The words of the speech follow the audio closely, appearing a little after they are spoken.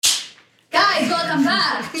Welcome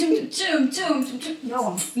back.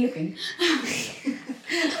 No, I'm flipping.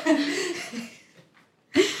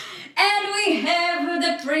 And we have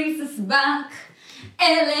the princess back,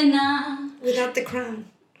 Elena. Without the crown.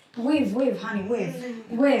 Wave, honey, wave.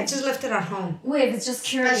 I just left it at home. Wave, it's just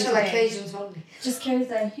curious. Special occasions only. Just curious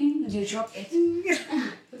that you drop it.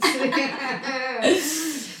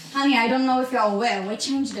 Honey, I don't know if you're aware, we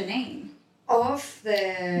changed the name. Of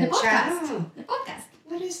the podcast. channel? The podcast.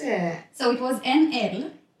 What is it? So it was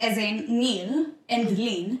NL, as in Neil and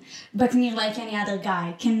Lynn, but Neil, like any other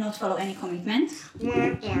guy, cannot follow any commitment.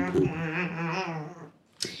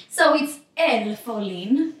 So it's L for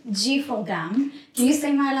Lynn, G for Gam. Can you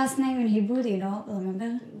say my last name in Hebrew? Do you know?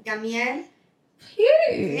 Remember? Gamiel?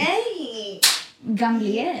 Phew. Hey!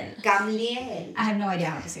 Gamliel. Gamliel. I have no idea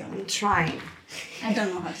how to say your name. I'm trying. I don't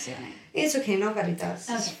know how to say your name. It's okay, nobody does.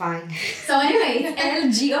 Okay. It's fine. So anyway, it's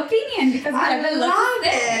LG opinion because we have a lot love to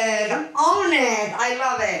say. it! Own it! I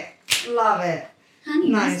love it. Love it. Honey,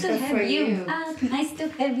 nice to good for have you you. back. Nice to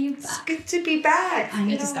have you It's back. good to be back. I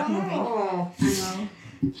need to stop moving. Oh. I know.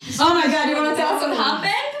 Oh my god, you want to tell us what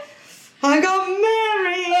happened? I got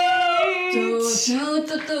married!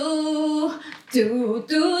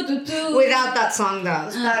 Without that song though.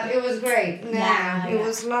 But it was great. Yeah, It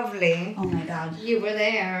was lovely. Oh my god. You were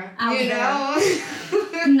there. I was you know?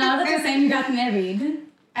 Now that you're saying you got married,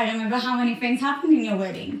 I remember how many things happened in your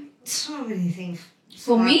wedding. So many things.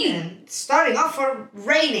 For me. happened. Starting off for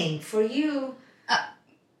raining. For you.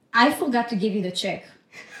 I forgot to give you the check.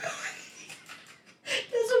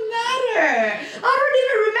 Doesn't matter. I don't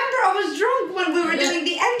even remember. I was drunk when we were doing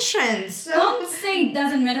the entrance. So. Don't say it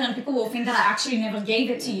doesn't matter and people will think that I actually never gave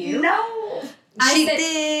it to you. No. She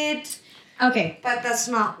did. Okay. But that's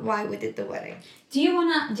not why we did the wedding. Do you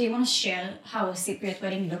wanna share how a Cypriot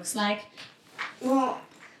wedding looks like? Well,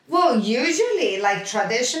 usually like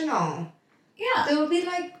traditional. Yeah. There will be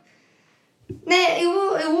like.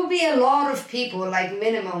 It will be a lot of people, like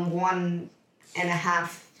minimum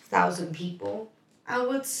 1,500 people, I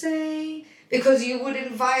would say, because you would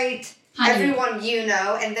invite everyone you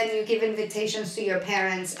know, and then you give invitations to your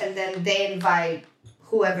parents, and then they invite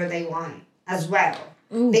whoever they want as well.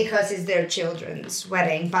 Ooh. Because it's their children's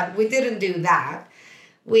wedding. But we didn't do that.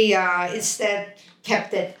 We instead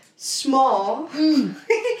kept it small,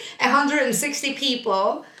 160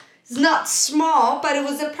 people. It's not small, but it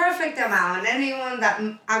was the perfect amount. Anyone that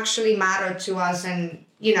actually mattered to us and,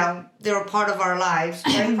 you know, they were part of our lives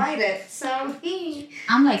were invited. So,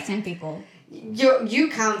 I'm like 10 people. You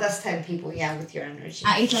count as 10 people, yeah, with your energy.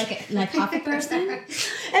 I eat like half a person.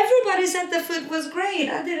 Everybody said the food was great.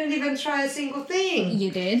 I didn't even try a single thing.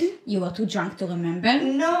 You did? You were too drunk to remember?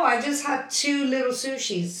 No, I just had 2 little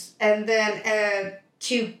sushis and then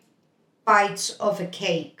 2 bites of a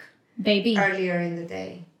cake. Baby. Earlier in the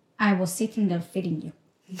day. I was sitting there feeding you.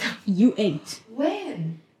 You ate.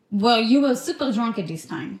 When? Well, you were super drunk at this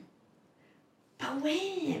time. But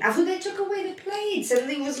when? After they took away the plates and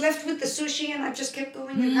they was left with the sushi and I just kept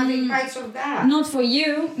going and having bites of that. Not for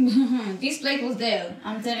you. This plate was there,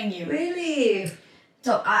 I'm telling you. Really?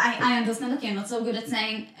 So I understand that you're not so good at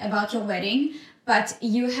saying about your wedding, but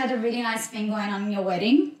you had a really nice thing going on in your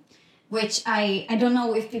wedding, which I don't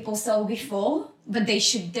know if people saw before, but they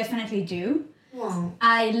should definitely do. Wow.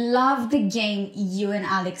 I love the game you and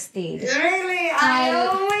Alex did. Really? I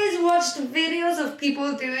always watched videos of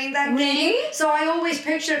people doing that game. So I always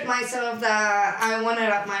pictured myself that I wanted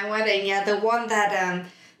at my wedding. Yeah, the one that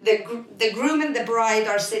the groom and the bride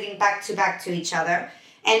are sitting back to each other.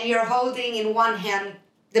 And you're holding in one hand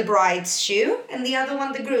the bride's shoe and the other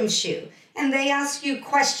one the groom's shoe. And they ask you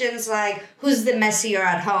questions like, who's the messier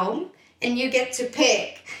at home? And you get to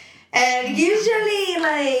pick. And usually,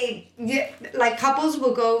 like couples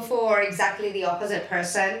will go for exactly the opposite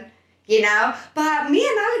person, you know. But me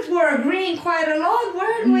and Alex were agreeing quite a lot,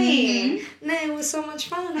 weren't we? No, it was so much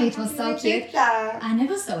fun. It was so cute. I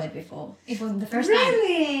never saw it before. It was the first time.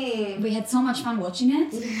 Really? We had so much fun watching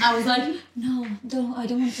it. I was like, no, I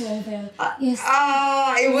don't want to go there. Yes.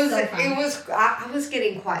 It was. So it was. I was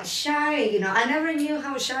getting quite shy, you know. I never knew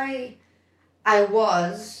how shy I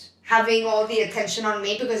was. Having all the attention on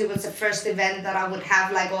me because it was the first event that I would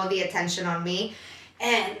have like all the attention on me,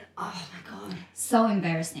 and oh my god, so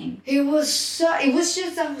embarrassing. It was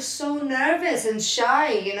just I was so nervous and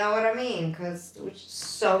shy, you know what I mean? Because there were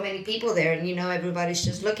just so many people there, and you know everybody's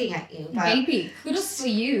just looking at you. But baby, kudos for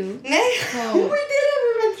you. We did it. We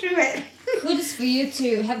went through it. Kudos for you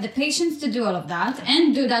to have the patience to do all of that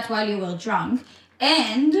and do that while you were drunk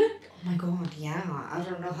and. Oh my god, yeah. I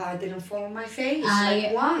don't know how I didn't fall on my face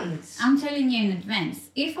like once. I'm telling you in advance,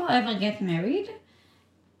 if I ever get married,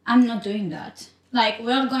 I'm not doing that. Like,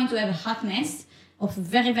 we're going to have a hot mess of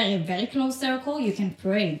very, very, very close circle. You can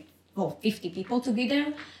pray for 50 people to be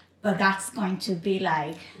there, but that's going to be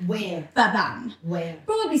like... Where? Bam. Where?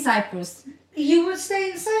 Probably Cyprus. You would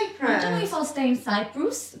stay in Cyprus? I don't know if I'll stay in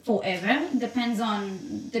Cyprus forever. Depends on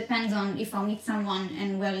if I'll meet someone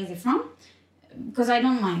and where is he from. Because I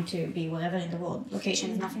don't mind to be wherever in the world.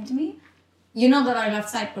 Location is nothing to me. You know that I love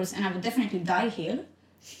Cyprus and I would definitely die here.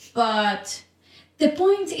 But the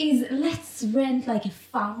point is, let's rent like a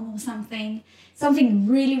farm or something. Something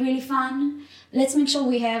really, really fun. Let's make sure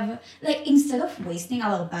we have, like, instead of wasting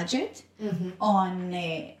our budget on,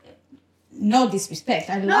 no disrespect,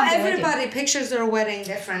 I love No, the everybody wedding. pictures their wedding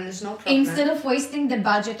different, it's no problem. Instead of wasting the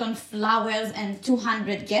budget on flowers and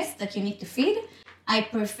 200 guests that you need to feed, I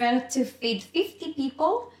prefer to feed 50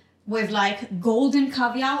 people with like golden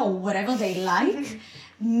caviar or whatever they like,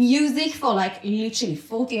 music for like literally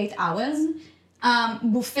 48 hours,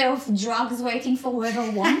 buffet of drugs waiting for whoever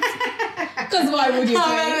wants. Because why would you Have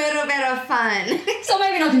pay? a little bit of fun. So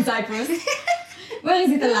maybe not in Cyprus. Where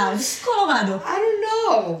is it allowed? Colorado. I don't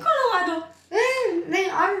know. Colorado.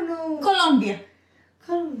 I don't know. Colombia.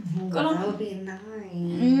 That would be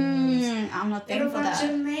nice. I'm not What paying for about that.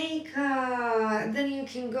 Jamaica? Then you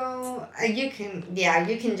can go. You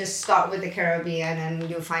can just start with the Caribbean, and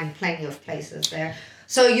you'll find plenty of places there.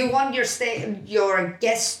 So you want your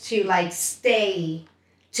guests to like stay,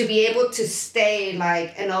 to be able to stay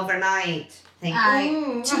like an overnight thing.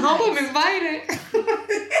 I hope I'm invited.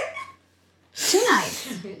 2 nights.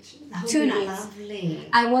 That would 2 be nights. lovely.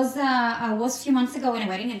 I was a few months ago in a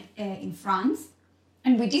wedding in France,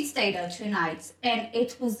 and we did stay there 2 nights, and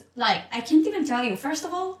it was like, I can't even tell you. First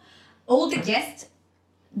of all the guests,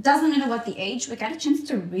 doesn't matter what the age, we got a chance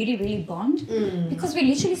to really, really bond because we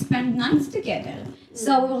literally spent nights together.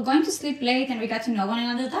 So we were going to sleep late and we got to know one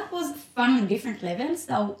another. That was fun on different levels.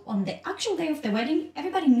 So on the actual day of the wedding,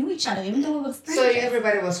 everybody knew each other, even though we were strangers. So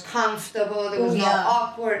everybody was comfortable. There was no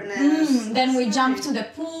awkwardness. Then we jumped to the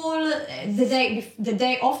pool. The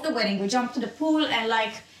day of the wedding, we jumped to the pool, and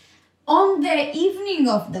like on the evening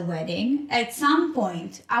of the wedding, at some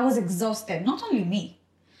point, I was exhausted. Not only me.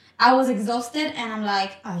 I was exhausted and I'm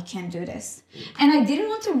like, I can't do this. And I didn't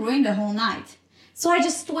want to ruin the whole night. So I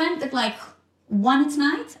just went at like 1 at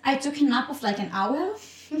night. I took a nap of like an hour.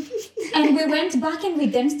 And we went back and we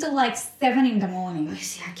danced till like 7 in the morning. I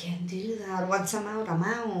see, I can't do that. Once I'm out, I'm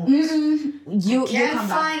out. You Can't come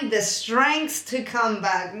back. find the strength to come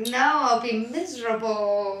back. No, I'll be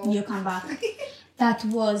miserable. You come back. That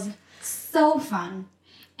was so fun.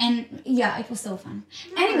 And yeah, it was so fun.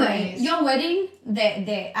 Nice. Anyway, your wedding,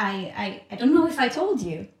 I don't know if I told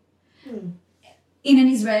you. In an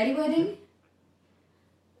Israeli wedding,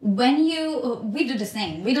 when we do the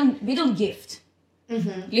same. We don't gift.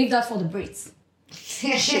 Leave that for the Brits.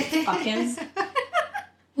 Shit fuckers.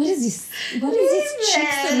 What is this? What is this cheap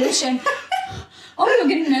solution? Oh, you're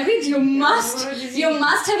getting married? You must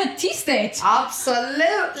have a tea set.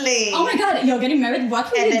 Absolutely. Oh my god, you're getting married?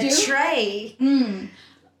 What will you do? And a tray.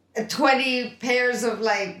 20 pairs of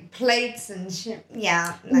like plates and shit.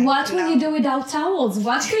 Yeah. Like, What will you do without towels?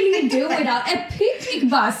 What will you do without a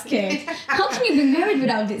picnic basket? How can you be married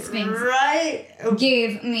without these things? Right.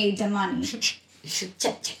 Give me the money.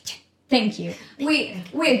 Thank you. We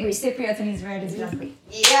agree. Cypriots and Israelis agree.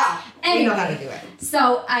 Yeah. Anyway, We know how to do it.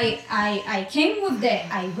 So I came with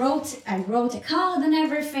I wrote a card and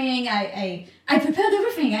everything. I prepared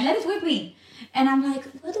everything. I had it with me. And I'm like,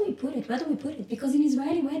 where do we put it? Where do we put it? Because in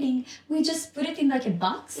Israeli wedding, we just put it in like a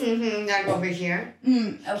box. Like over here.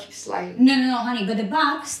 Okay. Slide. No, honey. But the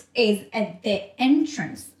box is at the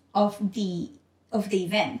entrance of the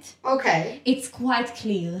event. Okay. It's quite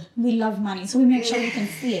clear. We love money, so we make sure you can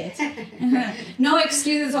see it. No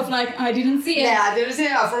excuses of like, I didn't see it. Yeah, I didn't see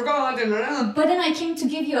it. I forgot. But then I came to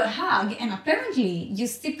give you a hug, and apparently you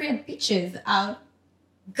Cypriot bitches are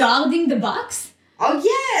guarding the box. Oh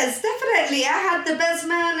yes, definitely. I had the best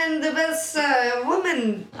man and the best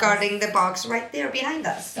woman guarding the box right there behind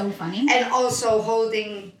us. So funny. And also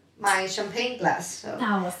holding my champagne glass. So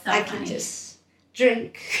That was so I funny. could just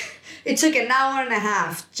drink. It took an hour and a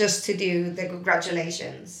half just to do the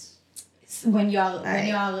congratulations. When you are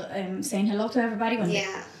saying hello to everybody.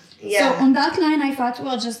 Yeah. So on that line, I thought we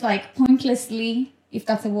were just like pointlessly, if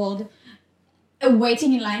that's a word,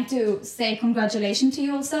 waiting in line to say congratulations to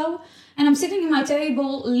you also. And I'm sitting at my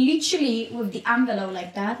table, literally with the envelope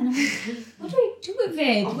like that, and I'm like, what do I do with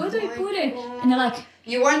it? Where do I put it? And they're like,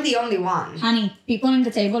 you weren't the only one. honey, people on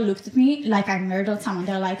the table looked at me like I murdered someone.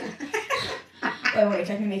 They're like, wait,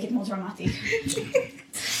 let me make it more dramatic.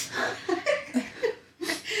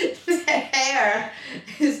 The hair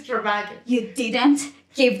is dramatic. You didn't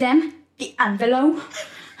give them the envelope.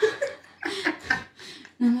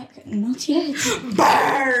 And I'm like, not yet.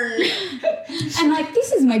 Burn! And like,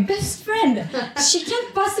 this is my best friend. She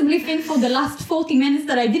can't possibly think for the last 40 minutes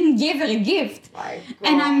that I didn't give her a gift.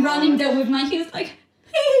 And I'm running there with my heels like,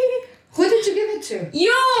 who did you give it to?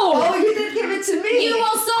 you! Oh, you did give it to me. You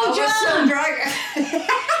were so drunk. I was so drunk.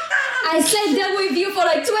 I sat there with you for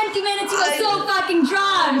like 20 minutes. You were so fucking drunk.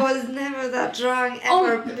 I was never that drunk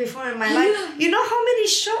ever before in my life. You know how many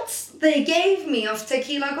shots they gave me of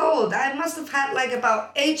tequila gold? I must have had like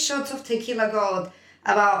about 8 shots of tequila gold,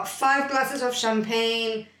 about 5 glasses of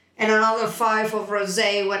champagne, and another 5 of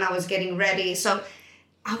rosé when I was getting ready. So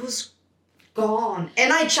I was gone.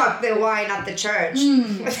 And I chucked the wine at the church.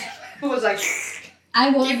 It was like,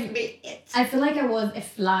 give me it. I feel like I was a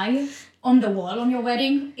fly on the wall on your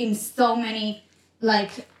wedding in so many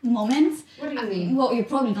like moments. What do you mean? Well, you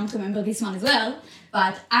probably don't remember this one as well,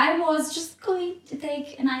 but I was just going to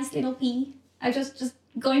take a nice little pee. I just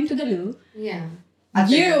going to the loo. Yeah.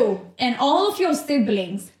 You and all of your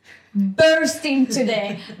siblings burst into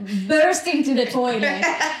the toilet,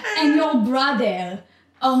 and your brother.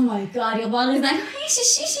 Oh my God, your brother is like,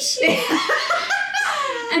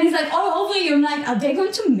 and he's like all over you. I'm like, are they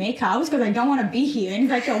going to make out? Because I don't want to be here. And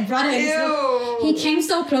he's like, your brother. He came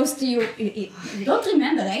so close to you. You don't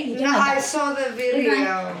remember, right? No, I saw the video.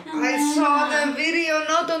 I saw the video.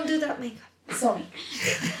 No, don't do that makeup. Sorry.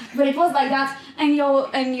 But it was like that. And your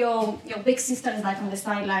big sister is like on the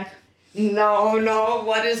side, like, no,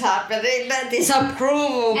 what is happening? That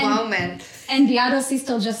disapproval moment. And the other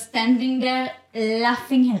sister just standing there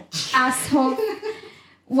laughing her ass off.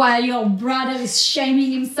 While your brother is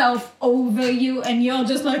shaming himself over you, and you're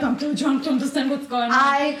just like, I'm too drunk to understand what's going on.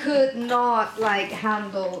 I could not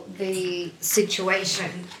handle the situation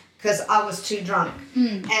because I was too drunk.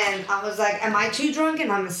 And I was like, am I too drunk and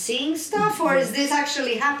I'm seeing stuff, or is this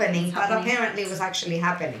actually happening? But apparently it was actually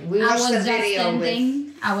happening. We watched the video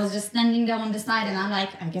I was just standing there on the side, and I'm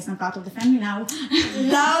like, I guess I'm part of the family now.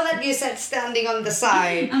 Now that you said standing on the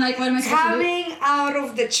side, I'm like, what am I supposed to do? Coming out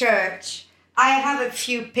of the church, I have a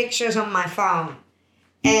few pictures on my phone,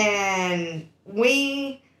 and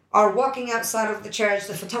we are walking outside of the church.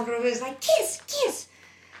 The photographer is like, kiss.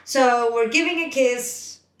 So we're giving a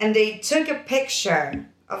kiss, and they took a picture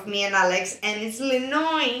of me and Alex, and it's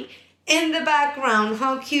Linoy in the background.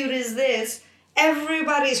 How cute is this?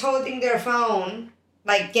 Everybody's holding their phone,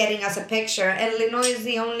 like getting us a picture, and Linoy is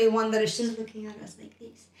the only one that is just looking at us like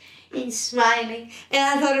this. He's smiling, and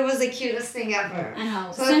I thought it was the cutest thing ever. I know.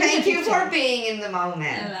 So thank you for being in the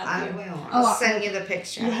moment. I will. I'll send you the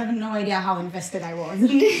picture. You have no idea how invested I was.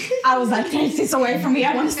 I was like, take this away from me.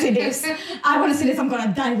 I want to see this. I'm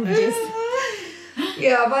gonna die with this.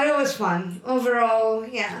 Yeah, but it was fun. Overall,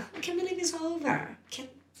 yeah. I can't believe it's over.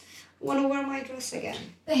 I want to wear my dress again.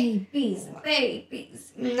 Babies.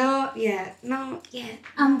 Not yet.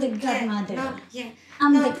 I'm the godmother. Not yet.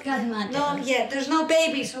 I'm the godmother. Not yet. There's no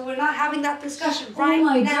baby, so we're not having that discussion right now.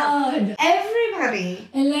 Oh my God. Everybody.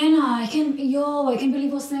 Elena, I can't believe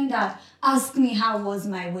you're saying that. Ask me how was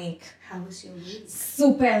my week. How was your week?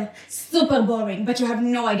 Super boring, but you have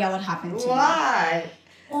no idea what happened to me. Why?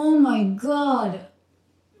 Oh my God.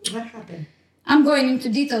 What happened? I'm going into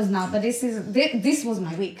details now, but this was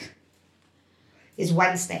my week. It's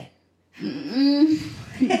Wednesday.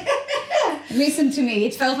 Listen to me,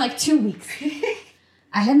 it felt like 2 weeks.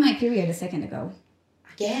 I had my period a second ago.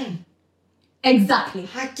 Again? Exactly.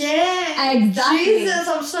 Again? Jesus,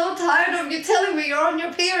 I'm so tired of you telling me you're on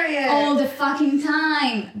your period. All the fucking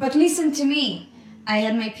time. But listen to me. I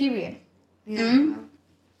had my period. Yeah.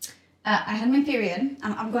 I had my period.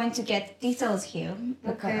 I'm going to get details here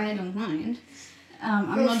because I don't mind.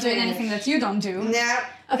 I'm not doing anything that you don't do. Yeah.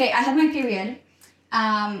 Okay, I had my period,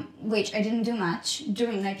 which I didn't do much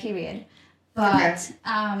during my period. But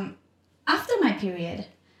after my period,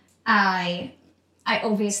 I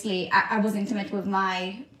obviously was intimate with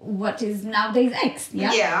my what is nowadays ex.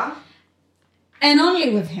 Yeah. Yeah. And only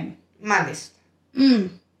with him. Madness.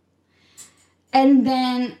 And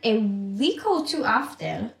then a week or two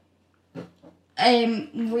after,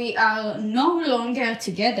 we are no longer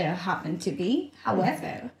together, happen to be.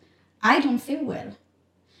 However, I don't feel well.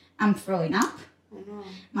 I'm throwing up.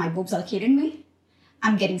 My boobs are killing me.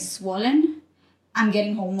 I'm getting swollen. I'm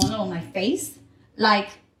getting hormonal on my face. Like,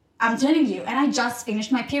 I'm telling you, and I just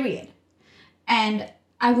finished my period. And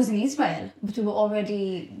I was in Israel, but we were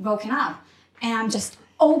already broken up. And I'm just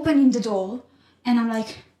opening the door, and I'm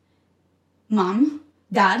like, Mom,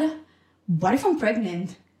 Dad, what if I'm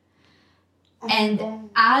pregnant? And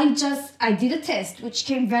I did a test, which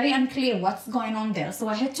came very unclear what's going on there. So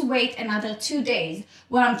I had to wait another 2 days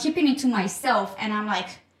where I'm keeping it to myself. And I'm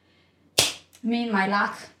like, me and my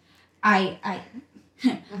luck,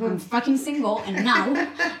 I'm fucking single, and now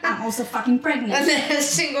I'm also fucking pregnant.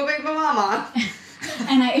 Single baby mama.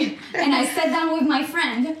 and I sat down with my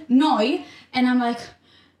friend Noi, and I'm like,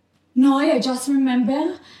 Noi, I just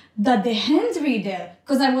remember that the hand reader,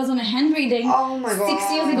 because I was on a hand reading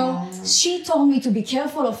 6 years ago, she told me to be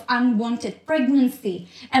careful of unwanted pregnancy.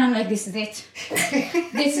 And I'm like, this is it.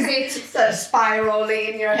 This is it. So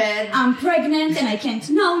spiraling in your head. I'm pregnant and I can't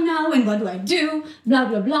know now, and what do I do? Blah,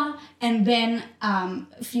 blah, blah. And then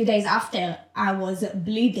a few days after, I was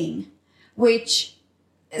bleeding, which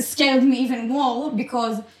scared me even more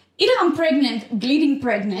because either I'm pregnant, bleeding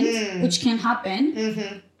pregnant, which can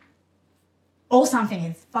happen, or something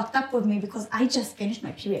is fucked up with me because I just finished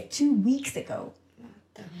my period 2 weeks ago.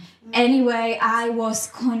 Anyway, I was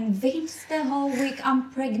convinced the whole week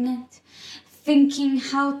I'm pregnant, thinking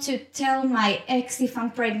how to tell my ex if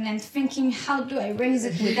I'm pregnant, thinking how do I raise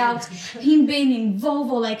it without him being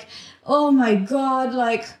involved, or like, oh my God,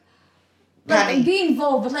 like be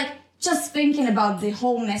involved, but like just thinking about the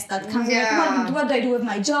whole mess that comes. Like, what do I do with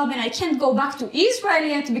my job? And I can't go back to Israel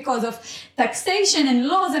yet because of taxation and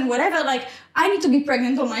laws and whatever. Like, I need to be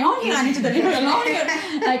pregnant on my own here. I need to deliver alone here.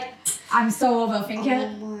 Like, I'm so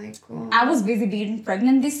overthinking. Oh my God. I was busy being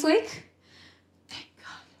pregnant this week. Thank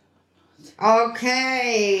God.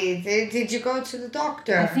 Okay. Did you go to the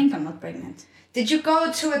doctor? I think I'm not pregnant. Did you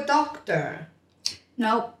go to a doctor?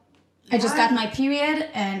 No. I just got my period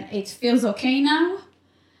and it feels okay now.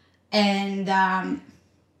 And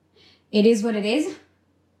it is what it is.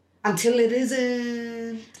 Until it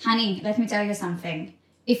isn't. Honey, let me tell you something.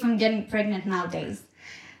 If I'm getting pregnant nowadays,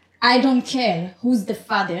 I don't care who's the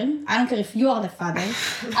father. I don't care if you are the father.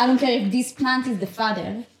 I don't care if this plant is the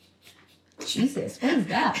father. Jesus, what is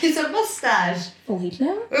that? It's a mustache. For Hitler?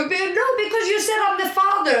 No, because you said I'm the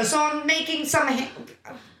father, so I'm making some...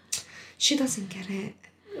 She doesn't get it.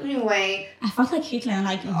 Anyway. I felt like Hitler,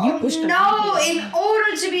 like you pushed the No, in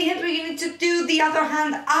order to be Hitler, you need to do the other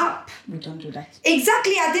hand up. We don't do that.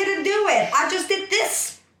 Exactly, I didn't do it. I just did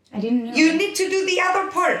this. I didn't know. You need to do the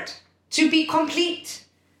other part to be complete.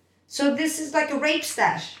 So this is like a rape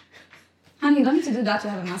stash. Honey, you don't need to do that to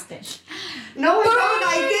have a mustache. No, I don't.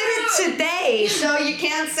 I did it today. So you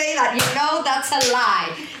can't say that. You know that's a lie.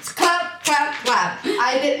 It's clap, clap, clap.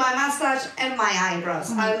 I did my mustache and my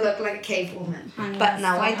eyebrows. I look like a cave woman. Honey, but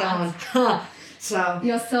now so I don't. So.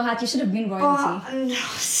 You're so hot. You should have been royalty. No,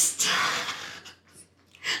 stop.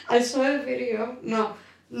 I saw a video. No,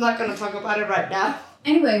 I'm not going to talk about it right now.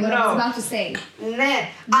 Anyway, what I was about to say. Nah,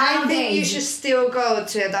 I think you should still go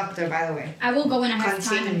to a doctor, by the way. I will go when I have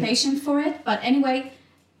time and patience for it. But anyway,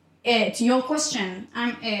 to your question,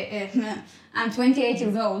 I'm 28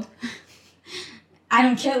 years old. I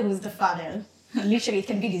don't care who's the father. Literally, it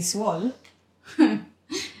can be this wall.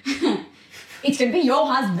 It can be your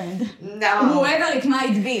husband. No. Whoever it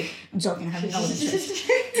might be. I'm joking, I have no interest.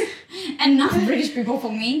 Enough British people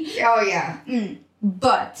for me. Oh, yeah.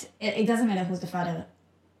 But it doesn't matter who's the father.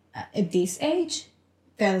 At this age,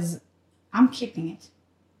 I'm keeping it.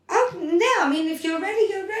 Oh, no, I mean, if you're ready,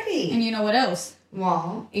 you're ready. And you know what else?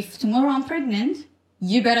 Wow. If tomorrow I'm pregnant,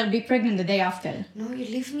 you better be pregnant the day after. No, you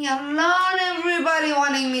leave me alone, everybody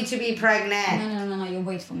wanting me to be pregnant. No, you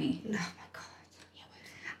wait for me. Oh, my God.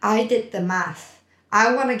 I did the math.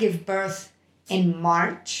 I want to give birth in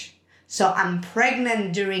March. So I'm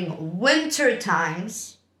pregnant during winter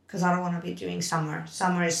times. Because I don't want to be doing summer.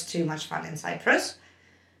 Summer is too much fun in Cyprus.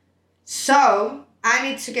 So I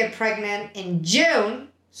need to get pregnant in June,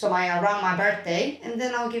 so around my birthday, and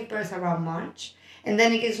then I'll give birth around March. And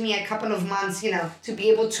then it gives me a couple of months, to be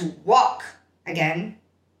able to walk again.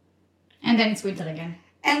 And then it's winter again.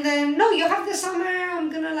 And then, no, you have the summer,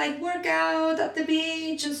 I'm gonna work out at the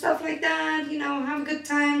beach and stuff like that, have a good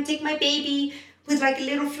time, take my baby with a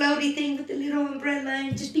little floaty thing with a little umbrella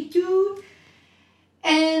and just be cute.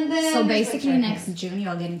 And then so basically next June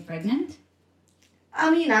you're getting pregnant? I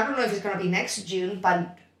mean, I don't know if it's going to be next June,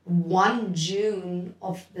 but 1 June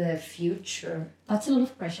of the future. That's a lot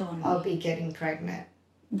of pressure on me. I'll be getting pregnant.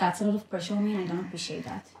 That's a lot of pressure on me and I don't appreciate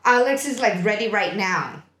that. Alex is ready right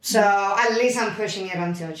now. So at least I'm pushing it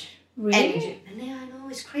until really? June. Yeah, I know,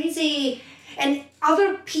 it's crazy. And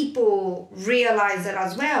other people realize it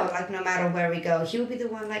as well. No matter where we go, he'll be the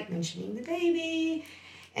one mentioning the baby.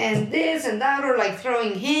 And this and that, or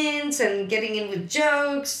throwing hints and getting in with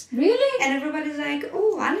jokes. Really? And everybody's like,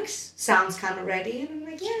 oh, Alex sounds kind of ready. And I'm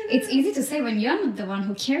like, yeah. It's easy to say when you're not the one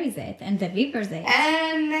who carries it and delivers it.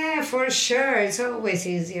 And for sure, it's always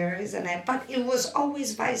easier, isn't it? But it was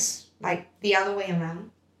always the other way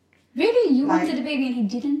around. Really? You wanted a baby and he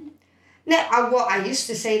didn't? No, I used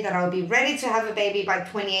to say that I'll be ready to have a baby by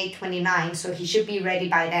 28, 29, so he should be ready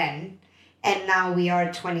by then. And now we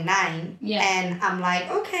are 29. Yeah. And I'm like,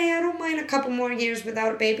 okay, I don't mind a couple more years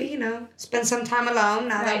without a baby, you know. Spend some time alone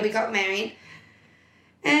now that we got married.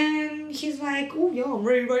 And he's like, oh, yeah, I'm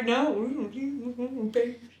ready right now.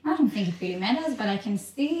 I don't think it really matters, but I can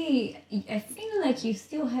see, I feel like you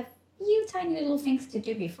still have few tiny little things to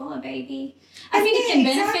do before a baby. I think it can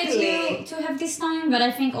benefit you to have this time, but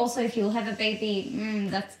I think also if you'll have a baby,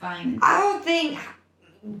 that's fine. I don't think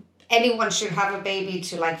anyone should have a baby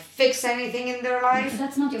to like fix anything in their life.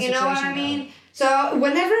 That's not your situation. You know what I mean? Though. So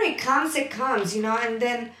whenever it comes, you know, and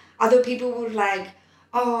then other people would like,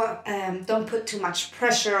 don't put too much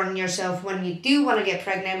pressure on yourself when you do want to get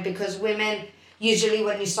pregnant, because women usually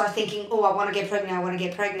when you start thinking, oh, I want to get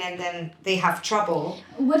pregnant, then they have trouble.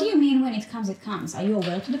 What do you mean when it comes, it comes? Are you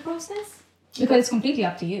aware to the process? Because it's completely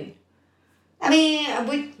up to you. I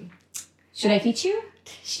mean, should I teach you?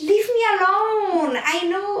 Leave me alone. I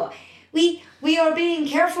know we are being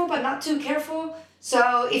careful, but not too careful.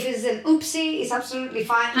 So if it's an oopsie, it's absolutely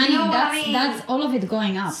fine. Honey, you know what I mean? That's all of it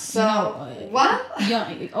going up. So, what?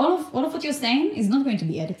 Yeah, all of what you're saying is not going to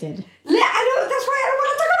be edited. I know, that's why I don't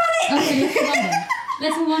want to talk about it. Okay,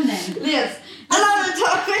 let's move on then. Yes. I love the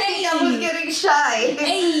topic. Hey. I was getting shy.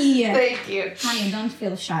 Hey. Thank you. Honey, don't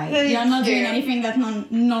feel shy. Thank You're not you. doing anything that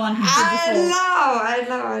no one has done before.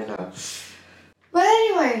 I know. But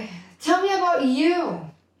anyway, tell me about you.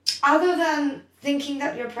 Other than thinking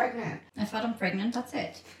that you're pregnant. I thought I'm pregnant, that's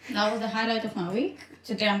it. That was the highlight of my week.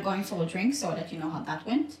 Today I'm going for a drink so that you know how that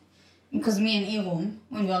went. Because me and Irum,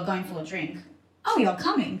 when we were going for a drink, oh, you're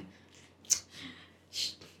coming.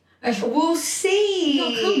 We'll see.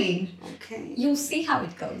 You're coming. Okay. You'll see how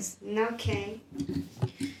it goes. Okay.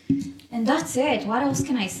 And that's it. What else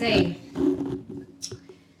can I say?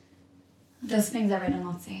 Those things I rather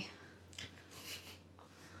not say.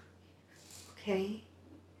 Okay.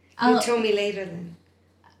 You tell me later then.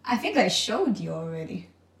 I think I showed you already.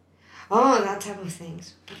 Oh, that type of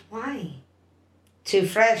things. But why? Too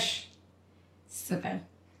fresh. Super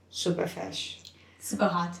fresh. Super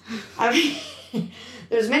hot. I mean,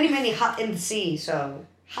 there's many hot in the sea, so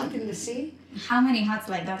hot in the sea? How many hots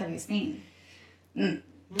like that have you seen?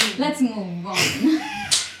 Let's move on.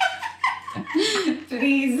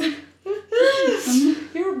 Please.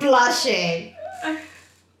 You're blushing.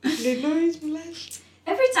 Leno's blush.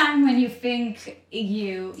 Every time when you think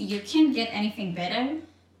you can't get anything better,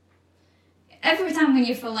 every time when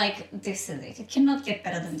you feel like this is it cannot get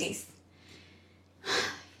better than this,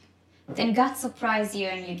 then God surprise you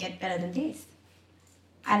and you get better than this.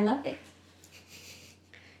 I love it.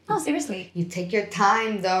 No, seriously. You take your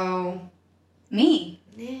time though. Me?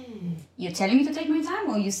 Yeah. You're telling me to take my time,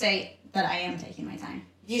 or you say that I am taking my time?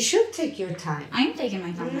 You should take your time. I am taking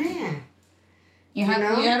my time. Yeah. You have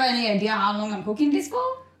any idea how long I'm cooking this for?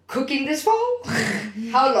 Cooking this for?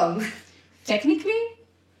 How long? Technically,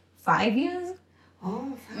 5 years.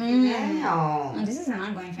 Oh, fucking hell. And this is an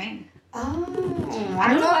ongoing thing. Oh,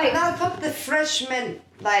 I thought the fresh meant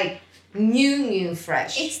like new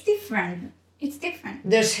fresh. It's different.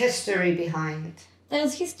 There's history behind. There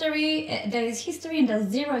is history and there's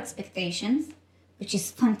zero expectations, which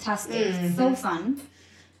is fantastic. It's so fun.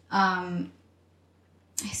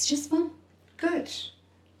 It's just fun. Good.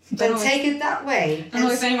 Then take it that way. I don't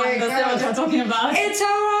know if anyone understands what you're talking about. It's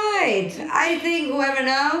alright. I think whoever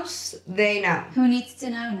knows, they know. Who needs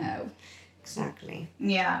to know? Exactly.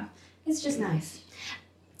 Yeah. It's just nice.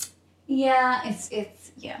 Yeah,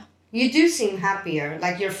 it's yeah. You do seem happier.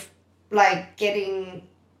 Like you're like getting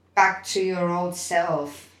back to your old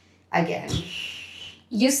self again.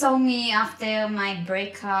 You saw me after my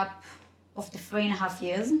breakup of the 3.5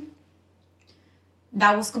 years.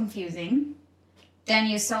 That was confusing. Then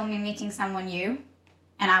you saw me meeting someone new,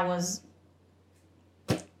 and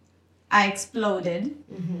I exploded.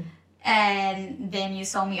 Mm-hmm. And then you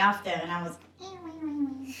saw me after, and I was...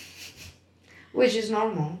 Which is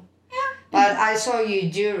normal. Yeah. But I saw you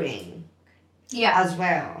during as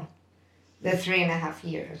well, the 3.5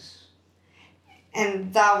 years.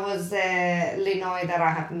 And that was the Lenoy that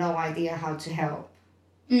I have no idea how to help.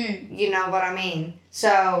 You know what I mean?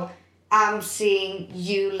 So I'm seeing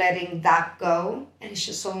you letting that go, and it's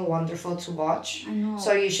just so wonderful to watch. I know.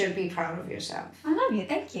 So you should be proud of yourself. I love you.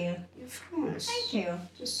 Thank you. Of course. Thank you.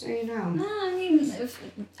 Just so you know. No, I mean,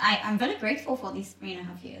 I'm very grateful for these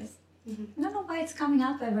 3.5 years. I don't know why it's coming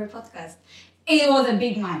out every podcast. It was a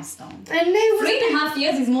big milestone. And it was 3.5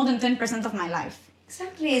 years is more than 10% of my life.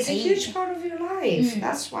 Exactly. It's a huge part of your life.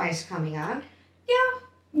 That's why it's coming out.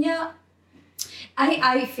 Yeah.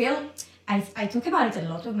 I feel... I talk about it a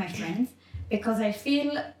lot with my friends because I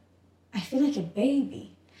feel like a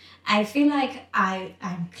baby. I feel like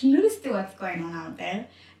I'm clueless to what's going on out there,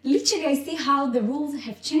 literally I see how the rules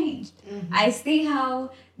have changed. I see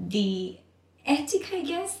how the ethic, I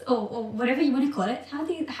guess, or whatever you want to call it.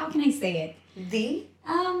 How can I say it?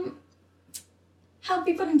 How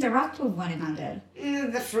people interact with one another.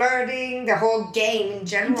 The flirting, the whole game in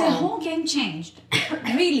general. The whole game changed.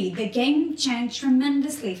 Really, the game changed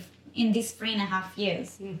tremendously in these 3.5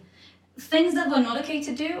 years. Things that were not okay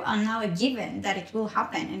to do are now a given that it will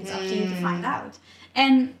happen, and it's up to you to find out.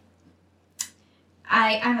 And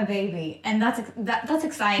I'm a baby, and that's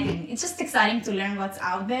exciting. It's just exciting to learn what's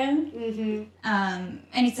out there, and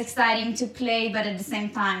it's exciting to play, but at the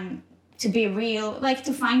same time to be real, like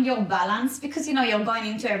to find your balance, because you're going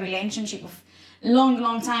into a relationship of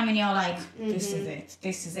long time, and you're like, this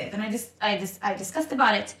is it. And I discussed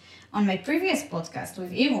about it on my previous podcast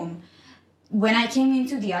with Irun. When I came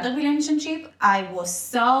into the other relationship, I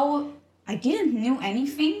didn't know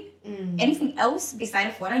anything else beside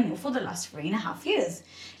of what I knew for the last 3.5 years.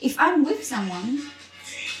 If I'm with someone...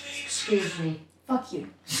 Excuse me. Fuck you.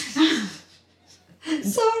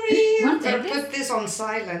 Sorry, I'm going to put this on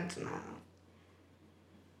silent now.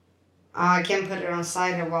 I can't put it on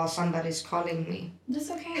silent while somebody's calling me.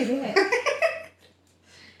 That's okay, do it.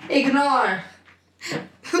 Ignore.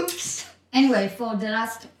 Oops. Anyway, for the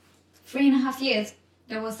last 3.5 years,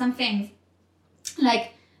 there was some things,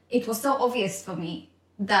 like, it was so obvious for me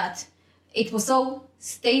that it was so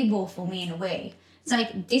stable for me in a way. It's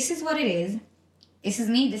like, this is what it is. This is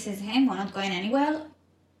me, this is him, we're not going anywhere.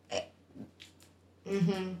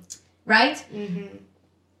 Right?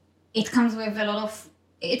 It comes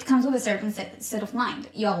with a certain set of mind.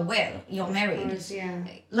 You're aware, you're married. Course, yeah.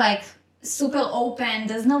 Like, super open,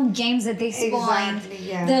 there's no games at this point.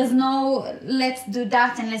 Yeah. There's no, let's do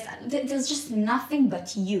that, and there's just nothing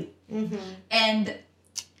but you. And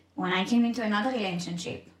when I came into another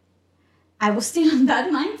relationship, I was still in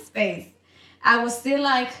that mind space. I was still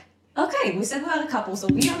like, okay, we said we are a couple, so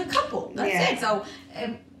we are a couple. That's it. So,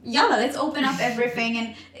 yalla, let's open up everything,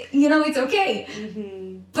 and it's okay.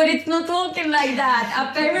 But it's not working like that,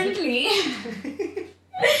 apparently. And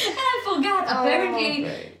I forgot, apparently,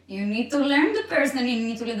 you need to learn the person, you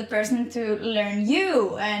need to let the person to learn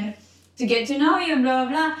you, and to get to know you, blah,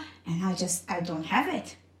 blah. And I don't have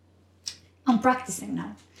it. I'm practicing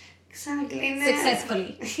now. Exactly.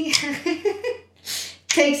 Successfully.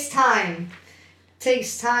 Takes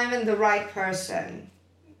time and the right person.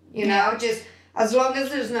 Just as long as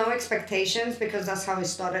there's no expectations, because that's how it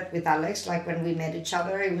started with Alex. Like when we met each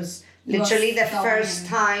other, it was literally the first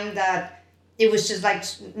time that it was just like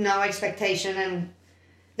no expectation, and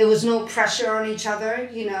there was no pressure on each other,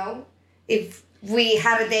 If we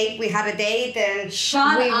had a date, we had a date, and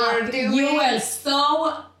Shut up. You were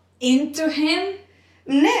so into him.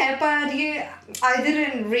 No, but I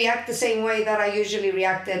didn't react the same way that I usually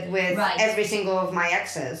reacted with every single of my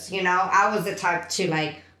exes. I was the type to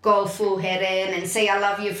like go full head in and say I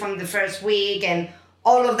love you from the first week and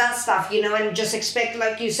all of that stuff, and just expect,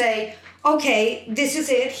 like you say, okay, this is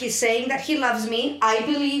it. He's saying that he loves me. I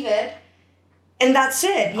believe it. And that's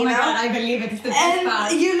it, Oh my God, I believe it. It's the best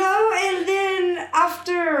part. And then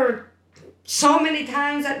after so many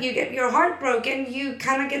times that you get your heart broken, you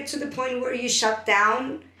kind of get to the point where you shut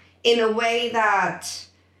down in a way that,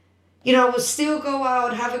 will still go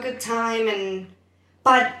out, have a good time,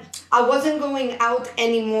 but I wasn't going out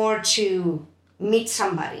anymore to meet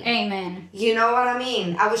somebody. Amen. You know what I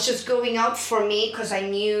mean? I was just going out for me because I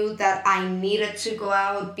knew that I needed to go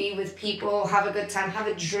out, be with people, have a good time, have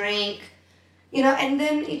a drink. And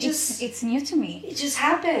then it's new to me. It just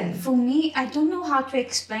happened. For me, I don't know how to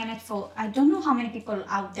explain it. I don't know how many people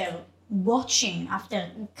out there watching after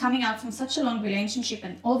coming out from such a long relationship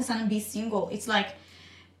and all of a sudden be single. It's like,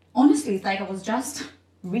 honestly, it's like I was just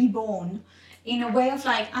reborn in a way of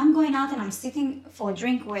like, I'm going out and I'm sitting for a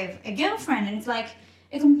drink with a girlfriend, and it's like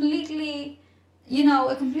a completely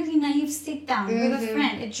naive sit down with a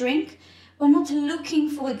friend, a drink. We're not looking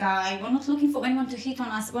for a guy. We're not looking for anyone to hit on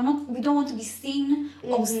us. We don't want to be seen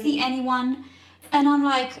or see anyone. And I'm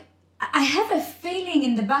like, I have a feeling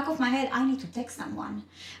in the back of my head, I need to text someone.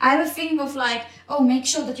 I have a feeling of like, oh, make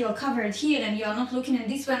sure that you're covered here and you're not looking at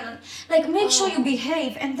this one. Like, make sure you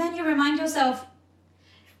behave. And then you remind yourself,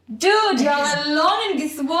 dude, you're alone in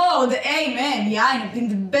this world. Amen. Yeah, in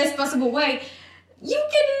the best possible way. You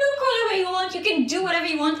can look whatever you want. You can do whatever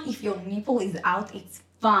you want. If your nipple is out, it's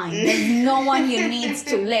fine. There's no one you need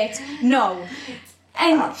to let know.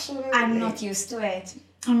 And Absolutely. I'm not used to it.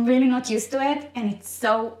 I'm really not used to it. And it's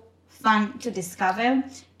so fun to discover.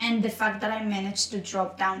 And the fact that I managed to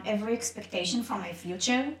drop down every expectation for my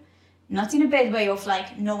future, not in a bad way of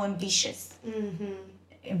like, no ambitious.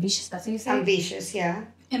 Ambitious, that's what you say? Ambitious, yeah.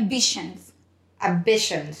 Ambitions.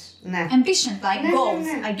 ambitions. No. Ambitions, like No, goals.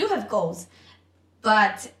 no. I do have goals,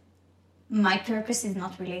 but my purpose is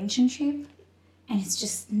not relationship, and it's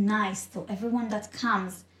just nice. So everyone that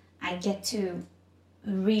comes, I get to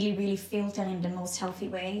really, really filter in the most healthy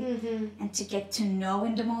way, and to get to know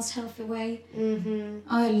in the most healthy way.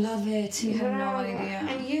 I love it. You have no idea.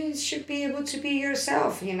 And you should be able to be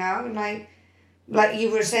yourself, you know, like you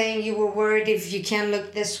were saying, you were worried if you can't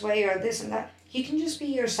look this way or this and that. You can just be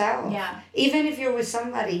yourself. Yeah. Even if you're with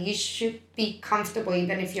somebody, you should be comfortable,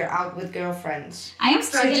 even if you're out with girlfriends. I am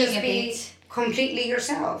struggling just a be bit. completely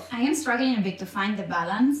yourself. I am struggling a bit to find the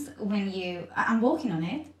balance when you... I'm working on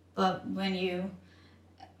it, but when you...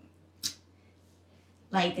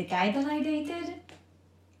 Like the guy that I dated,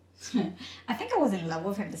 I think I was in love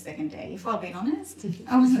with him the second day, if I'll be honest.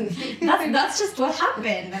 That's just what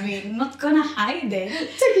happened. I mean, not gonna hide it.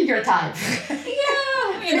 Taking your time.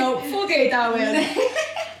 Yeah, 48 hours.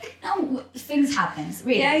 No, things happen,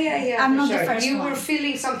 really. Yeah. I'm for not sure. the first You one. were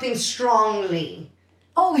feeling something strongly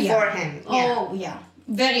Oh, yeah. for him. Yeah. Oh, yeah.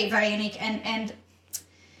 Very, very unique. And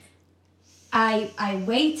I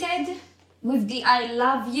waited with the I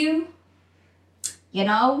love you,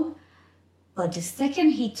 but the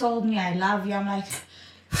second he told me I love you, I'm like,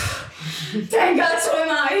 thank God, so am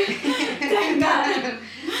I. Thank God.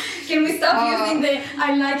 Can we stop using the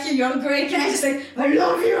I like you, you're great? Can I just say, I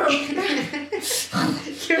love you?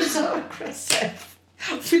 You're so aggressive.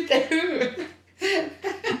 With the who.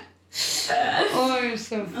 Oh, you're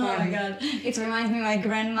so funny. Oh my God. It reminds me of my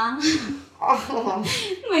grandma. Oh.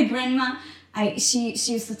 My grandma, she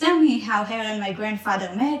used to tell me how her and my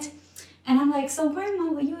grandfather met. And I'm like, so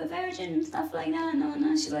grandma, were you a virgin and stuff like that?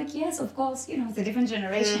 No. She's like, yes, of course. It's a different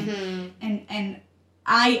generation. And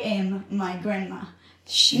I am my grandma.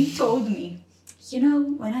 She told me,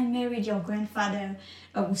 when I married your grandfather,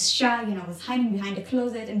 I was shy, I was hiding behind the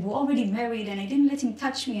closet, and we're already married, and I didn't let him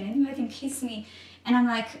touch me, and I didn't let him kiss me. And I'm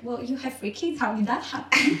like, well, you have 3 kids. How did that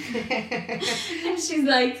happen? And she's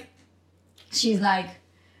like,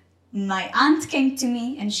 my aunt came to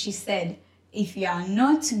me and she said, if you are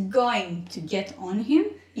not going to get on him,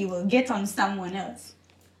 you will get on someone else.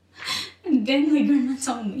 And then my grandma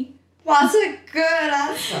told me. That's a good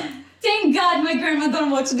answer. Thank God my grandma don't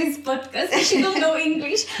watch this podcast. She don't know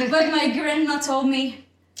English. But my grandma told me,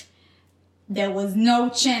 there was no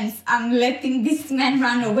chance I'm letting this man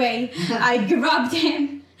run away. I grabbed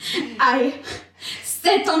him. I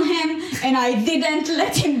sat on him and I didn't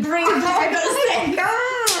let him breathe. Oh my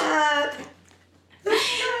God.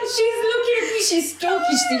 She's looking at me, she's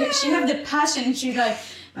talking, she have the passion, and she's like,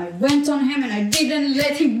 I went on him and I didn't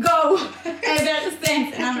let him go ever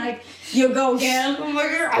since. And I'm like, you go, girl. Oh my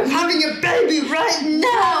God, I'm having a baby right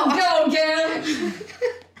now. Go, girl.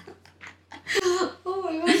 Oh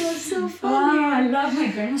my God, that's so funny. Wow, I love my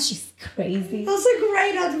grandma, she's crazy. That's a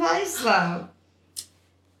great advice, though.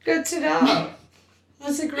 Good to know.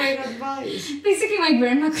 That's a great advice. Basically, my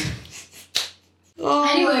grandma... Oh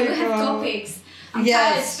Anyway, my we have God. topics. I'm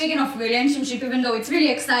tired. Speaking of relationship, even though it's really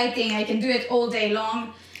exciting, I can do it all day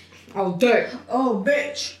long. All day. Oh,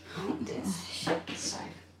 bitch.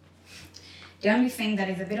 Sorry. The only thing that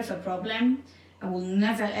is a bit of a problem, I will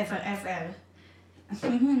never, ever, never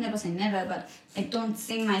say never, but I don't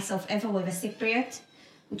see myself ever with a Cypriot,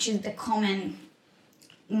 which is the common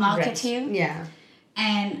market here. Yeah.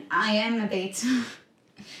 And I am a bit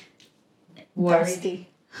Worried.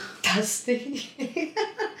 Dusty.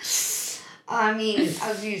 I mean,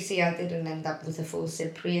 as you see, I didn't end up with a full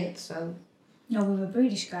Cypriot, so... No, with a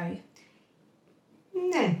British guy.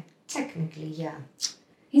 No, technically, yeah.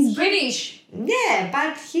 He's British. Yeah,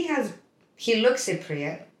 but he looks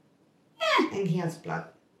Cypriot. Yeah. And he has blood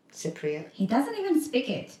Cypriot. He doesn't even speak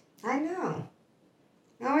it. I know.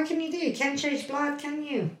 Now what can you do? You can't change blood, can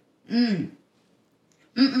you?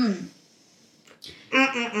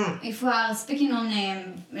 If we are speaking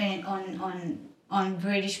on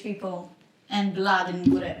British people and blood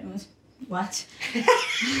and whatever, what?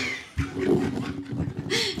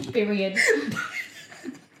 Period.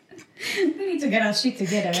 We need to get our shit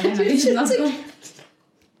together. This is not good.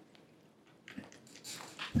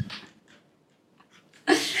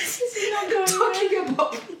 This is not good. Talking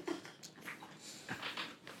about...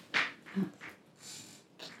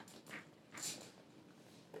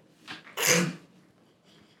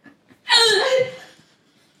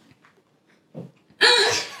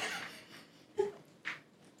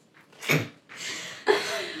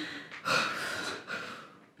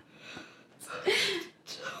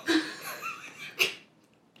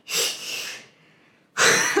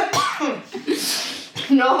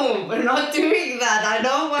 No, we're not doing that. I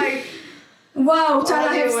know why. Wow, Tara,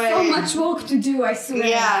 I have so Anyway. much work to do, I swear.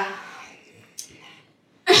 Yeah.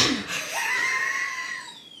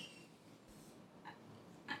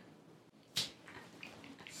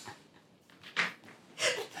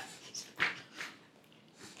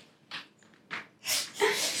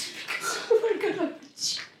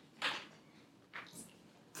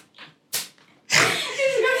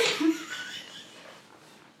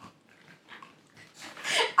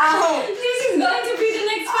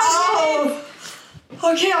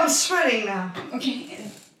 Okay, I'm sweating now. Okay.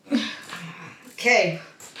 Okay.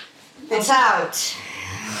 It's out.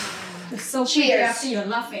 It's so Cheers. pretty after you're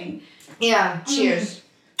laughing. Yeah, cheers.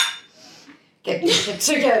 Get your shit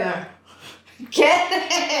together. Get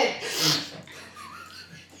it!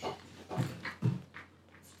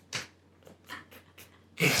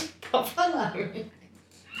 Stop.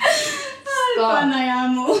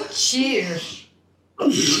 Cheers.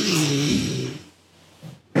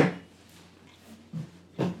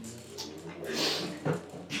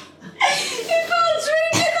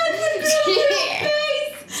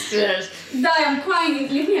 Cheers. Die, I'm crying.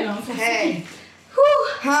 Leave me alone. Hey.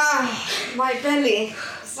 My belly.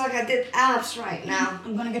 It's like I did abs right now.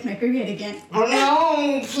 I'm gonna get my period again. Oh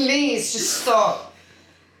no, please, just stop.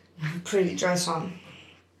 Pretty dress on.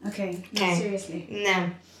 Okay, no, Okay. seriously.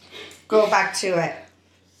 No. Go back to it.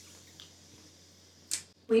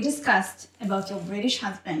 We discussed about your British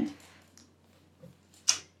husband.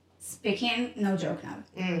 Speaking, no joke now.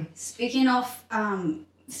 Speaking of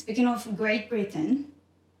Great Britain.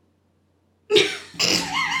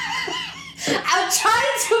 I'm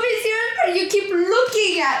trying to be serious, but you keep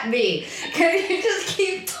looking at me. Can you just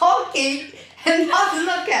keep talking and not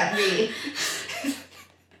look at me?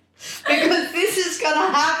 Because this is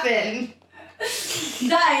gonna happen.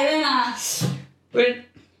 Die, Elena.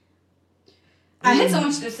 I had so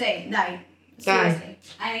much to say. Die. Seriously.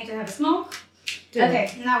 I need to have a smoke.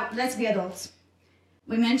 Okay, now let's be adults.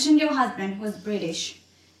 We mentioned your husband was British.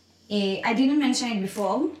 I didn't mention it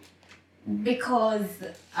before because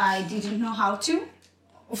I didn't know how to.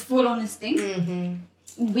 Full honesty.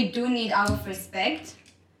 We do need out of respect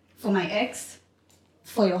for my ex,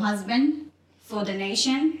 for your husband, for the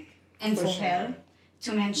nation, and for her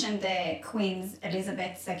to mention the Queen's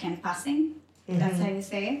Elizabeth II passing. That's how you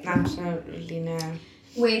say it. Absolutely no.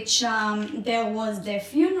 Which there was the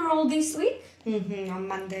funeral this week. On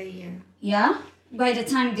Monday, yeah. Yeah. By the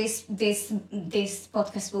time this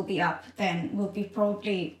podcast will be up, then will be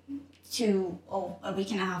probably 2 or a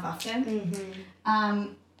week and a half after.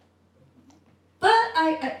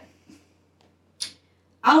 But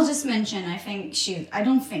I'll just mention. I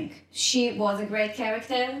don't think she was a great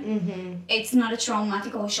character. It's not a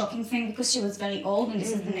traumatic or shocking thing because she was very old, and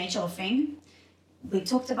this is the nature of thing. We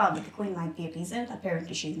talked about that the Queen might be a lizard.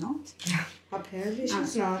 Apparently, she's not. Apparently,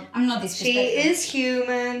 she's not. I'm not disrespectful. She is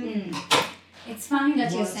human. It's funny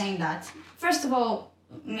that you're saying that. First of all,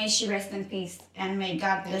 may she rest in peace and may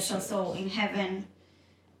God bless her soul in heaven.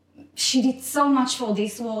 She did so much for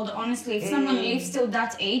this world, honestly. If someone lives till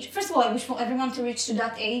that age, first of all, I wish for everyone to reach to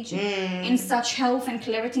that age in such health and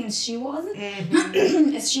clarity as she was.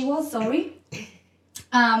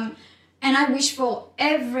 And I wish for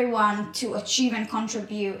everyone to achieve and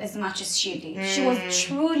contribute as much as she did. She was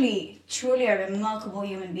truly, truly a remarkable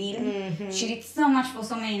human being. She did so much for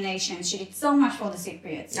so many nations. She did so much for the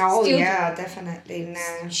Cypriots. Oh, yeah, definitely.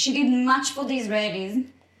 No. She did much for the Israelis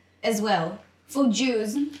as well. For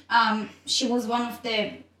Jews, she was one of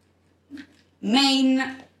the main,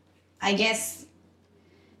 I guess,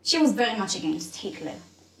 she was very much against Hitler.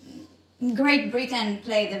 Great Britain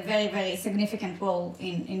played a very, very significant role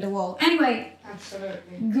in the war. Anyway,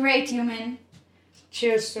 absolutely. Great human.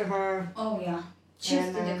 Cheers to her. Oh, yeah.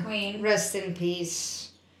 Cheers to the Queen. Rest in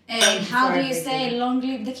peace. And how do you say long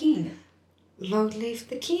live the King? Long live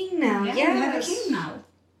the King now. Yeah, we have a king now.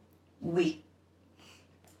 We.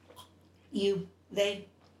 You. They.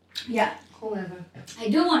 Yeah. Whoever. I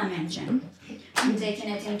do want to mention, I'm taking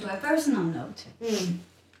it into a personal note.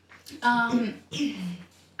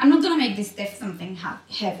 I'm not gonna make this death something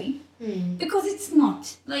heavy because it's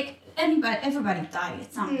not. Like everybody died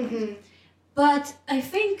at some point. But I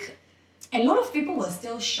think a lot of people were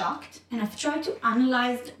still shocked, and I've tried to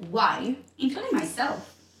analyze why, including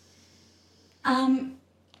myself.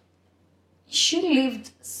 She lived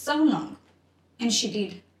so long, and she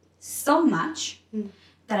did so much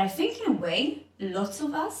that I think in a way, lots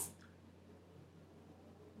of us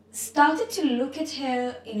started to look at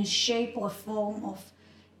her in a shape or a form of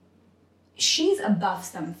she's above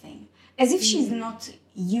something, as if she's not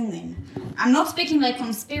human. I'm not speaking like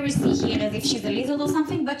conspiracy here, as if she's a lizard or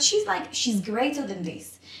something, but she's greater than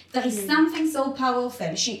this. There is something so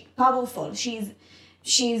powerful.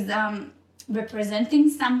 She's representing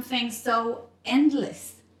something so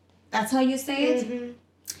endless. That's how you say it.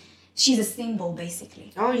 She's a symbol,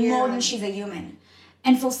 basically. Oh, yeah. More than she's a human.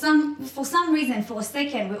 And for some reason, for a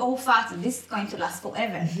second, we all thought that this is going to last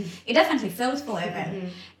forever. It definitely felt forever.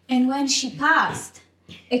 And when she passed,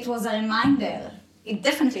 it was a reminder. It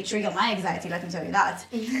definitely triggered my anxiety, let me tell you that.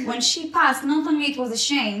 When she passed, not only it was a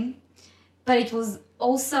shame, but it was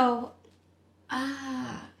also,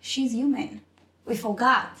 she's human. we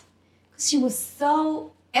forgot. Because she was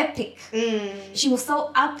so epic. She was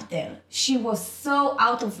so up there. She was so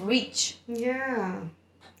out of reach. Yeah.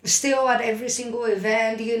 Still at every single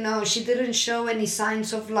event, she didn't show any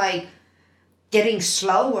signs of like getting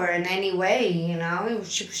slower in any way,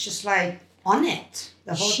 She was just like on it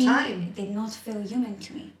the whole time. She did not feel human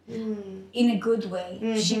to me. In a good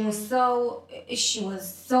way. She was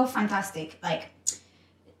so fantastic. Like,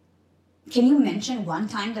 can you mention one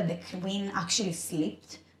time that the queen actually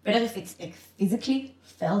slipped? Whether if it's like physically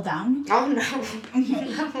fell down. Oh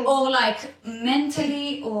no. Or like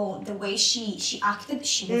mentally, or the way she acted,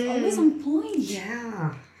 she was always on point.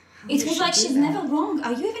 Yeah. It was like she's never wrong.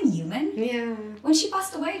 Are you even human? Yeah. When she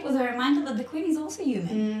passed away, it was a reminder that the queen is also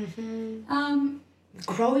human.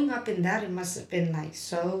 Growing up in that, it must have been like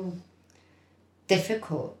so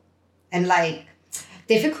difficult. And like,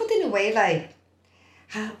 difficult in a way like,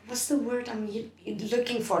 what's the word I'm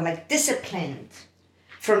looking for? Like disciplined.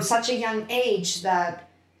 From such a young age that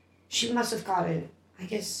she must have gotten, I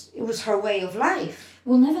guess it was her way of life.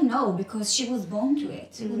 We'll never know because she was born to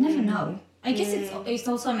it. We'll never know. I guess it's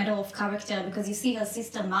also a matter of character because you see her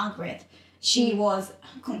sister Margaret. She was,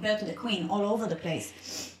 compared to the queen, all over the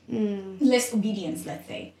place. Less obedience, let's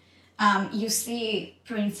say. You see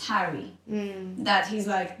Prince Harry, that he's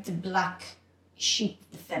like the black sheep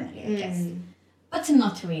of the family, I guess. But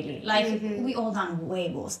not really. Like, we all done way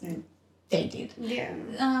worse than they did. Yeah.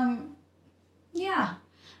 Yeah.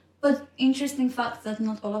 But interesting facts that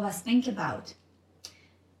not all of us think about.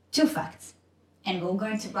 2 facts. And we're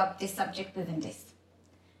going to wrap this subject within this.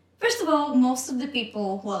 First of all, most of the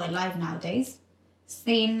people who are alive nowadays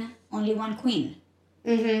seen only one queen.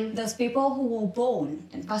 Those people who were born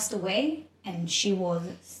and passed away, and she was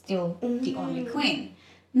still the only queen.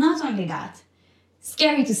 Not only that,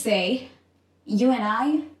 scary to say, you and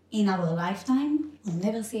I, in our lifetime, will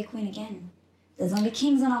never see a queen again. There's only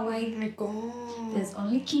kings on our way. Oh my God. There's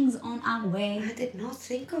only kings on our way. I did not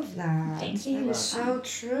think of that. Thank you. That was so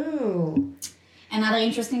true. Another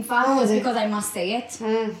interesting fact was because I must say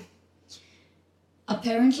it.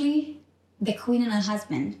 Apparently, the queen and her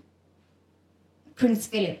husband, Prince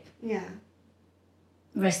Philip,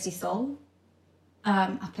 rest his soul,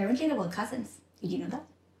 apparently they were cousins. Did you know that?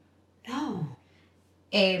 No.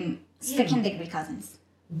 Second degree cousins.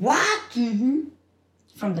 What?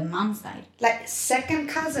 From the mom's side. Like second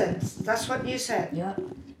cousins. That's what you said. Yeah.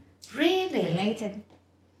 Really? Related.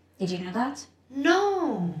 Did you know that?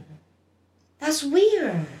 No. That's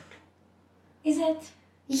weird. Is it?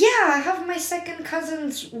 Yeah, I have my second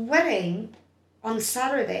cousin's wedding on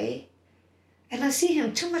Saturday. And I see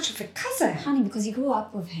him too much of a cousin. Honey, because you grew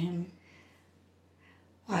up with him.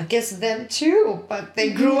 Well, I guess them too. But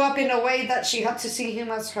they grew up in a way that she had to see him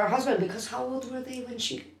as her husband. Because how old were they when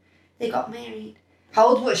they got married? How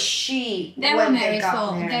old was she They when were they married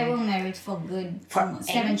got for married? They were married for good For almost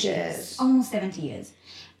 70 years. ages. Almost 70 years.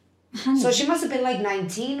 Honey, So she must have been like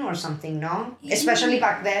 19 or something, no? Especially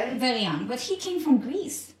back then. very young. But he came from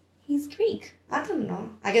Greece. He's Greek. I don't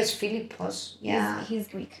know. I guess Philip was. Yeah. He's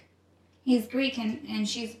Greek. He's Greek and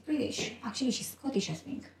she's British. Actually, she's Scottish, I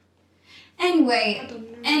think.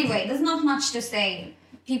 Anyway, there's not much to say.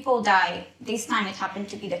 People die. This time it happened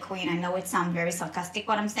to be the queen. I know it sounds very sarcastic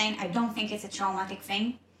what I'm saying. I don't think it's a traumatic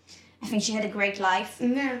thing. I think she had a great life.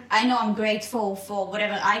 Yeah. I know I'm grateful for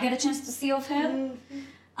whatever I get a chance to see of her.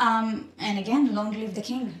 And again, long live the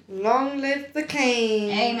king. Long live the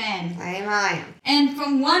king. Amen. Amen. And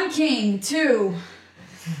from one king to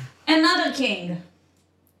another king.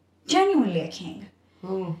 Genuinely a king.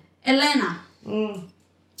 Elena.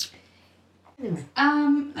 Anyway.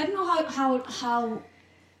 I don't know how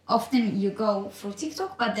often you go through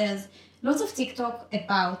TikTok, but there's lots of TikTok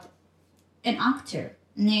about an actor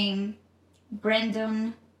named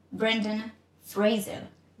Brendan Fraser.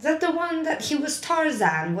 Is that the one that he was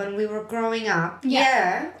Tarzan when we were growing up?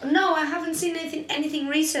 Yeah. No, I haven't seen anything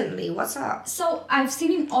recently. What's up? So I've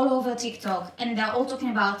seen him all over TikTok, and they're all talking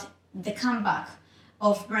about the comeback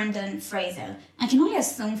of Brendan Fraser. I can only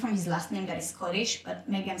assume from his last name that he's Scottish, but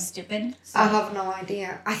maybe I'm stupid. So I have no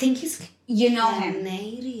idea. I think he's you know him.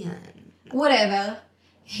 Canadian. Whatever.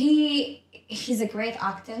 He's a great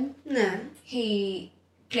actor. No. He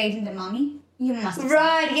played in The Mummy. You must have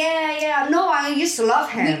Right, yeah. No, I used to love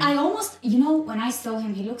him. I almost, when I saw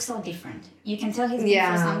him, he looked so different. You can tell he's good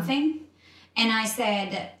for something. And I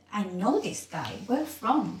said, I know this guy. Where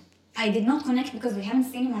from? I did not connect because we haven't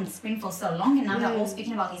seen him on the screen for so long, and now they're all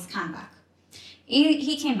speaking about his comeback.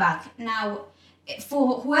 He came back. Now,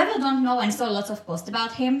 for whoever don't know and saw lots of posts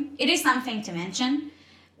about him, it is something to mention.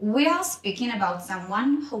 We are speaking about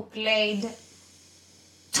someone who played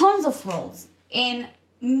tons of roles in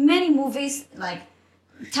many movies like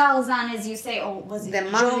Tarzan, as you say, or was it The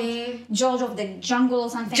Mummy. George of the Jungle or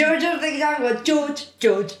something? George of the Jungle.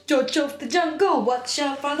 George of the Jungle. Watch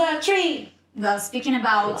out for that tree. Well, speaking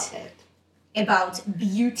about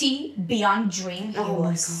beauty beyond dream, he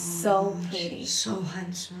was so pretty. So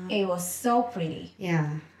handsome. It was so pretty.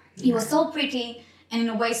 Yeah. He was so pretty and in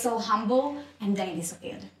a way so humble, and then he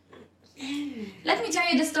disappeared. Let me tell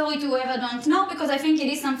you the story to whoever don't know, because I think it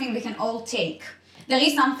is something we can all take. There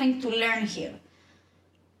is something to learn here.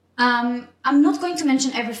 I'm not going to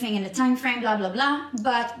mention everything in the time frame, blah, blah, blah,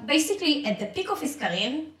 but basically at the peak of his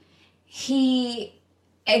career, he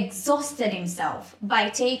exhausted himself by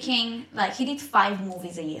taking, like, he did 5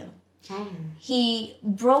 movies a year. He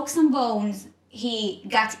broke some bones, he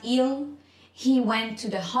got ill, he went to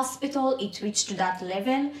the hospital, it reached to that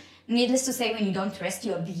level. Needless to say, when you don't rest,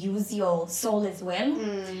 you abuse your soul as well.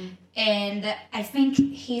 And I think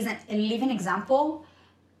he's a living example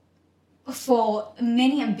for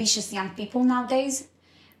many ambitious young people nowadays.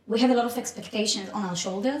 We have a lot of expectations on our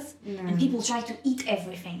shoulders, and people try to eat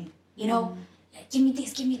everything. You know, give me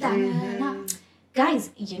this, give me that.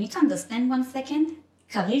 Guys, you need to understand 1 second.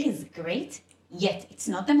 Career is great, yet it's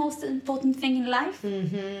not the most important thing in life.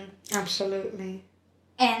 Absolutely.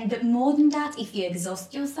 And more than that, if you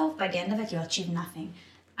exhaust yourself, by the end of it, you achieve nothing.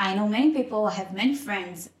 I know many people, I have many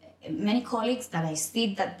friends, many colleagues that I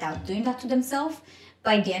see that they're doing that to themselves.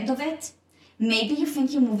 By the end of it, maybe you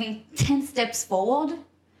think you're moving 10 steps forward,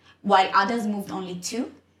 while others moved only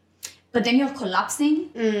 2. But then you're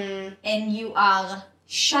collapsing, and you are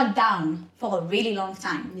shut down for a really long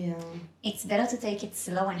time. Yeah. It's better to take it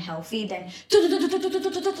slow and healthy than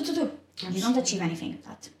you don't achieve anything with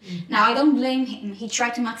that. Now, I don't blame him. He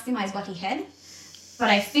tried to maximize what he had, but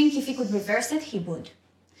I think if he could reverse it, he would.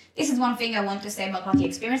 This is one thing I want to say about what he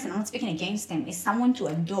experienced, and I'm not speaking against him. He's someone to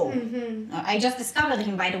adore. I just discovered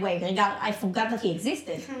him, by the way. I forgot that he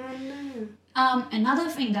existed. Another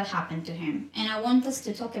thing that happened to him, and I want us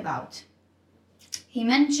to talk about. He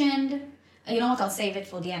mentioned, you know what, I'll save it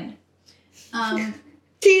for the end.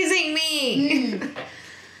 Teasing me!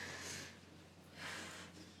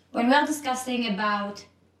 When we are discussing about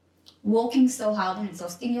working so hard and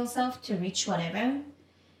exhausting yourself to reach whatever,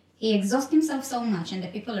 he exhausted himself so much and the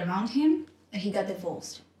people around him that he got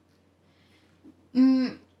divorced.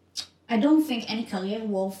 I don't think any career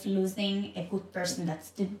worth losing a good person that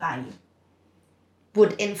stood by you.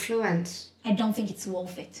 Would influence. I don't think it's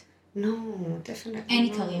worth it. No, definitely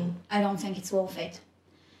Any not. career, I don't think it's worth it.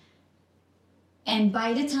 And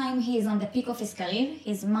by the time he is on the peak of his career,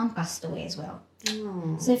 his mom passed away as well.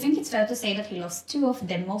 Oh. So I think it's fair to say that he lost 2 of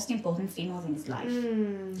the most important females in his life.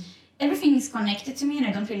 Everything is connected to me, and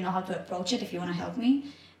I don't really know how to approach it if you want to help me.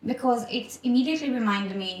 Because it immediately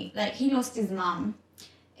reminded me, like, he lost his mom.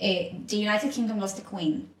 The United Kingdom lost the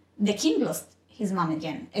Queen. The King lost his mom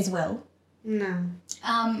again, as well. No.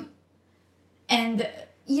 And,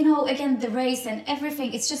 you know, again, the race and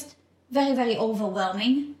everything, it's just very, very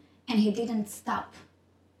overwhelming. And he didn't stop.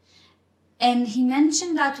 And he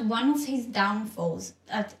mentioned that one of his downfalls,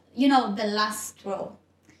 at, you know, the last straw,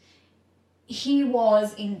 he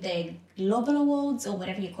was in the Global Awards, or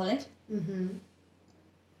whatever you call it.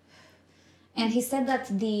 And he said that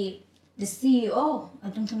the CEO, I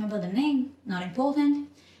don't remember the name, not important,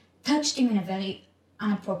 touched him in a very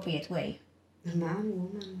inappropriate way. A man,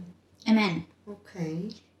 woman. A man.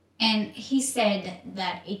 Okay. And he said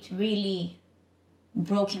that it really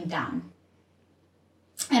broke him down.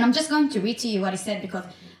 And I'm just going to read to you what he said, because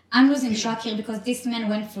I'm losing track here, because this man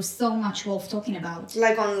went through so much worth talking about.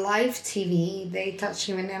 Like on live TV, they touch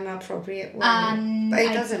him in an inappropriate way. But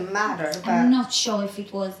it doesn't matter. But I'm not sure if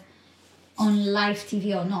it was on live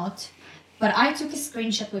TV or not, but I took a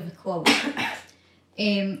screenshot with a quote.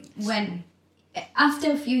 When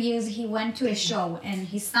after a few years, he went to a show and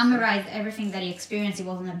he summarized everything that he experienced. He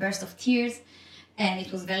was in a burst of tears, and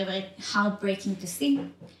it was very, very heartbreaking to see.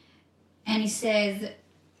 And he says,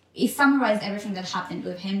 he summarized everything that happened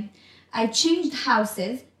with him. I changed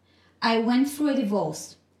houses. I went through a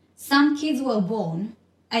divorce. Some kids were born.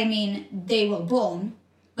 I mean, they were born,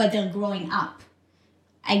 but they're growing up.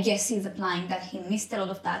 I guess he's applying that he missed a lot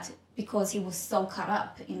of that because he was so caught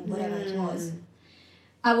up in whatever it was.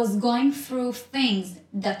 I was going through things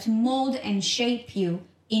that mold and shape you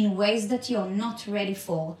in ways that you're not ready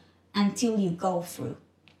for until you go through.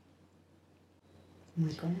 Oh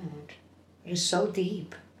my God. It's so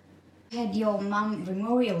deep. I had your mom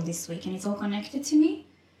memorial this week, and it's all connected to me.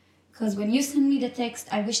 Because when you sent me the text,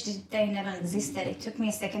 I wish this day never existed. It took me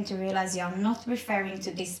a second to realize you're not referring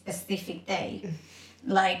to this specific day.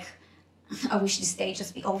 Like, I wish this day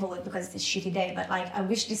just be over with because it's a shitty day, but like I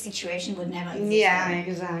wish this situation would never exist. Yeah,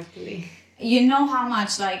 exactly. You know how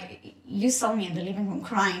much, like, you saw me in the living room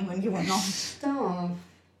crying when you were not.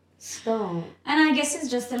 Stop. And I guess it's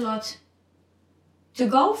just a lot to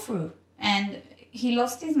go through. And he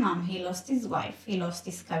lost his mom, he lost his wife, he lost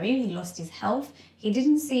his career, he lost his health. He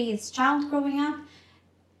didn't see his child growing up.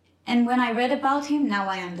 And when I read about him, now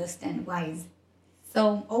I understand why he's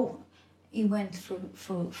so, he went through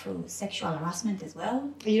sexual harassment as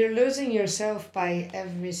well. You're losing yourself by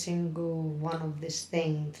every single one of these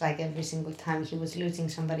things. Like every single time he was losing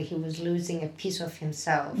somebody, he was losing a piece of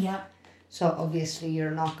himself. Yeah. So obviously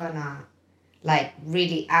you're not gonna like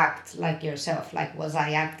really act like yourself. Like, was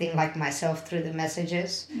I acting like myself through the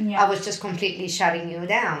messages? Yeah. I was just completely shutting you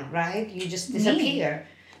down, right? You just disappear.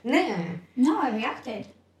 No, I reacted.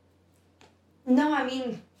 No, I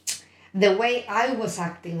mean, the way I was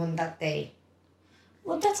acting on that day.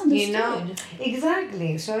 Well, that's understood. You know,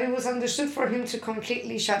 exactly. So it was understood for him to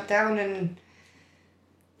completely shut down and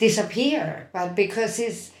disappear. But because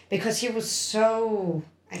he was so,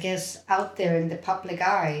 I guess, out there in the public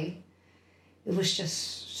eye, it was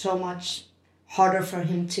just so much harder for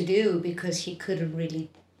him to do because he couldn't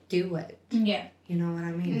really do it. Yeah. You know what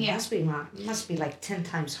I mean? Yeah. It must be like 10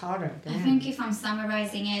 times harder. Damn. I think if I'm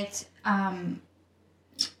summarizing it,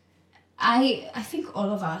 I think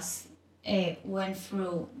all of us went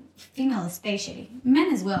through, female especially,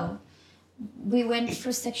 men as well, we went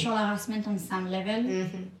through sexual harassment on some level.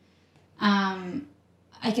 Mm-hmm.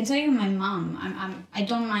 I can tell you my mom, I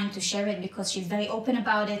don't mind to share it because she's very open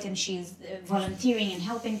about it and she's volunteering and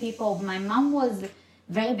helping people. My mom was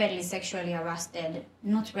very badly sexually harassed,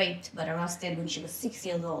 not raped, but harassed when she was 6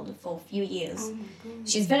 years old for a few years. Oh my God.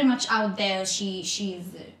 She's very much out there.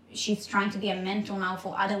 She's trying to be a mentor now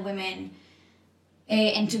for other women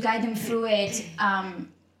and to guide them through it. I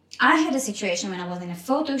had a situation when I was in a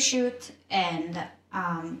photo shoot and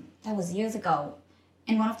that was years ago.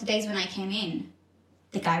 And one of the days when I came in,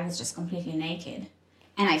 the guy was just completely naked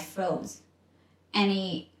and I froze. And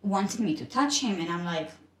he wanted me to touch him and I'm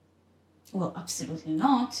like, well, absolutely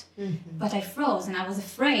not. Mm-hmm. But I froze and I was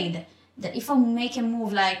afraid that if I make a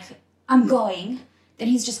move like I'm going, then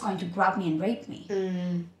he's just going to grab me and rape me.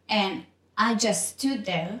 Mm. And I just stood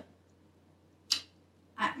there.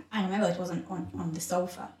 I remember it was on the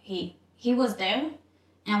sofa. He was there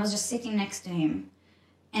and I was just sitting next to him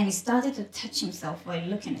and he started to touch himself while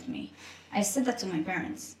looking at me. I said that to my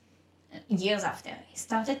parents years after. He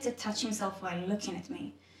started to touch himself while looking at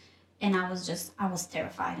me. And I was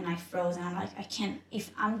terrified and I froze and I'm like, I can't, if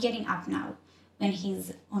I'm getting up now, when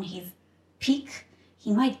he's on his peak,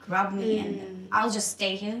 he might grab me and I'll just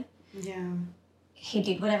stay here. Yeah. He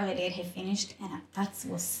did whatever he did, he finished and that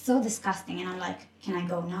was so disgusting and I'm like, can I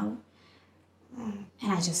go now?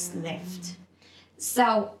 And I just left.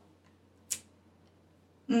 So,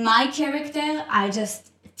 my character,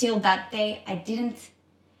 till that day, it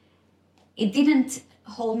didn't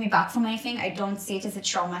hold me back from anything. I don't see it as a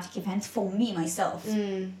traumatic event for me, myself.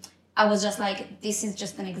 I was just like, this is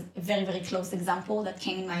just a very, very close example that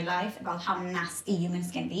came in my life about how nasty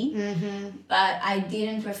humans can be. Mm-hmm. But I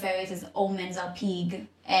didn't refer it as all men are pig.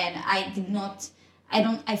 And I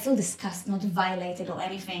feel disgusted, not violated or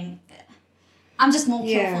anything. I'm just more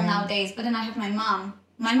careful nowadays. But then I have my mom.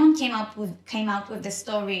 My mom came out with the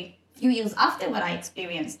story a few years after what I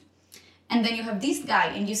experienced. And then you have this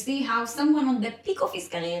guy and you see how someone on the peak of his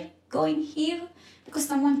career going here because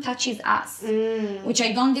someone touches us, which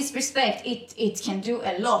I don't disrespect. It can do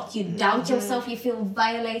a lot. You doubt yourself, you feel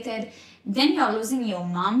violated. Then you're losing your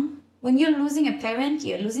mom. When you're losing a parent,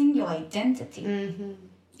 you're losing your identity. Mm-hmm.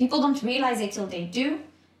 People don't realize it till they do.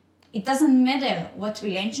 It doesn't matter what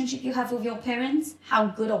relationship you have with your parents, how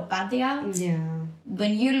good or bad they are. Yeah.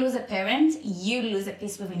 When you lose a parent, you lose a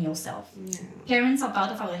piece within yourself. Yeah. Parents are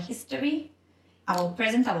part of our history, our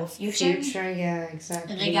present, our future. Yeah,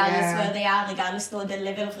 exactly. Regardless where they are, regardless of the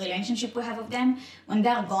level of relationship we have with them, when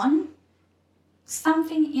they're gone,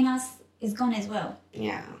 something in us is gone as well.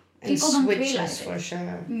 Yeah. People don't realize it. For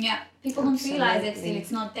sure. Yeah. People don't realize it till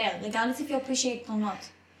it's not there, regardless if you appreciate it or not.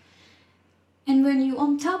 And when you,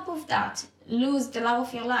 on top of that, lose the love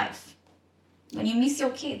of your life, when you miss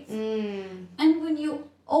your kids, and when you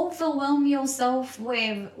overwhelm yourself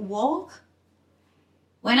with work,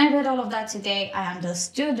 when I read all of that today, I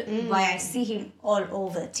understood why I see him all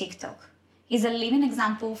over TikTok. He's a living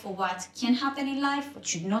example for what can happen in life, what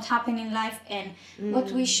should not happen in life, and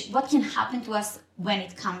what can happen to us when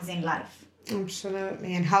it comes in life.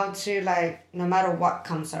 Absolutely, and how to, no matter what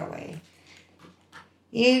comes our way,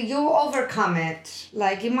 you overcome it.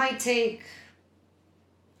 It might take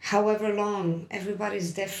however long.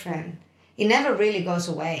 Everybody's different. It never really goes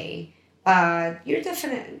away, but you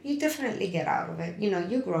definitely get out of it.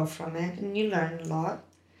 You grow from it and you learn a lot.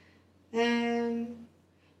 And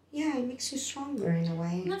yeah, it makes you stronger in a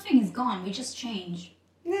way. Nothing is gone. We just change.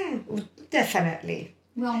 Yeah, definitely.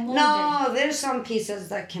 Well, no, there's some pieces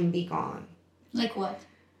that can be gone. Like what?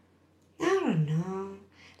 I don't know.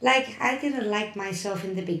 Like, I didn't like myself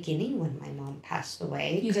in the beginning when my mom passed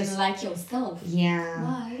away. You didn't like yourself? Yeah.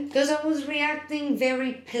 Why? Because I was reacting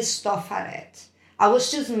very pissed off at it. I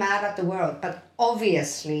was just mad at the world. But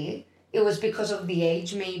obviously, it was because of the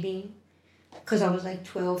age, maybe. Because I was like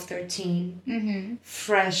 12, 13.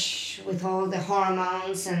 Fresh with all the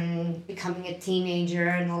hormones and becoming a teenager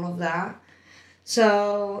and all of that.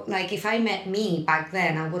 So, like, if I met me back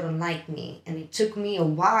then, I wouldn't like me. And it took me a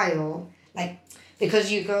while, like,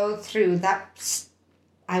 because you go through that,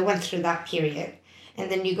 I went through that period.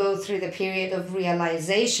 And then you go through the period of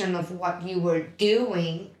realization of what you were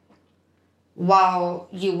doing while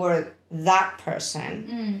you were that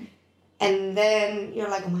person. And then you're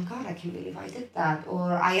like, oh my God, I can't believe I did that.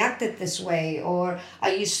 Or I acted this way. Or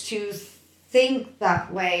I used to think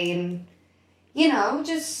that way. And,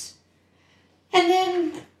 just... And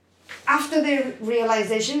then after the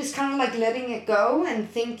realization, it's kind of like letting it go and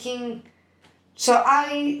thinking... So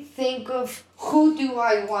I think of who do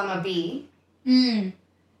I want to be?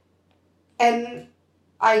 And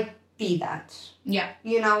I be that. Yeah.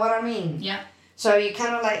 You know what I mean? Yeah. So you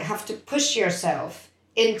kind of like have to push yourself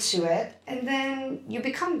into it and then you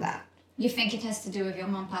become that. You think it has to do with your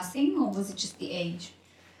mom passing or was it just the age?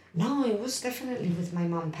 No, it was definitely with my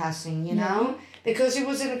mom passing, you know? Because it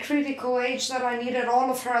was in a critical age that I needed all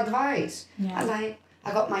of her advice. Yeah. And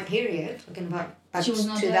I got my period, talking about back She was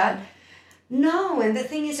not to there. that. No, and the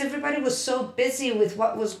thing is everybody was so busy with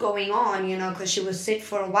what was going on, because she was sick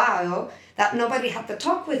for a while, that nobody had to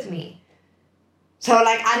talk with me. So,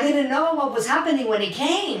 like, I didn't know what was happening when it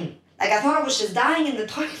came. Like, I thought I was just dying in the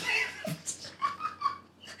toilet.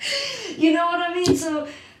 You know what I mean? So,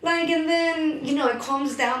 like, and then, it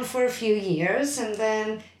calms down for a few years. And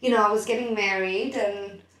then, I was getting married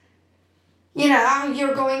and,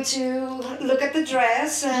 you're going to look at the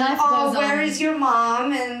dress and, where is your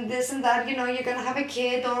mom? And this and that, you're going to have a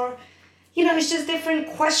kid or, it's just different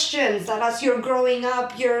questions that as you're growing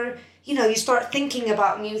up, you start thinking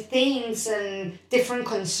about new things and different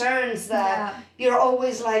concerns that you're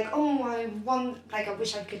always like, I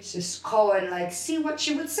wish I could just call and like see what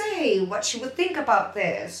she would say, what she would think about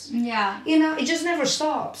this. Yeah. It just never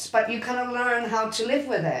stops, but you kind of learn how to live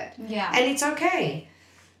with it. Yeah. And it's okay.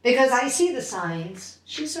 Because I see the signs.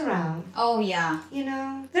 She's around. Oh, yeah.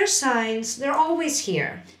 There's signs. They're always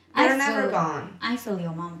here. They're never gone. I feel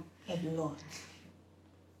your mom a lot.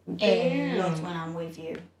 Damn. A lot when I'm with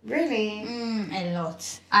you. Really? A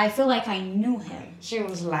lot. I feel like I knew her. She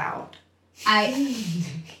was loud. I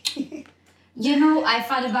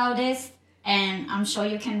thought about this and I'm sure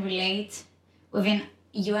you can relate within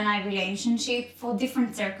you and I relationship for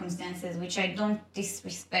different circumstances, which I don't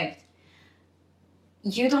disrespect.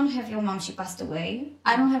 You don't have your mom, she passed away.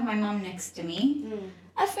 I don't have my mom next to me.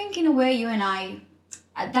 I think in a way you and I,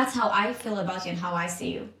 that's how I feel about you and how I see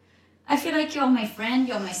you. I feel like you're my friend,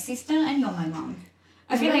 you're my sister, and you're my mom.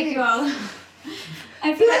 I feel like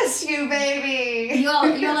Bless you, baby.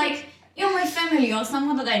 You're my family. You're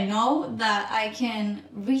someone that I know that I can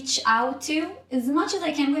reach out to as much as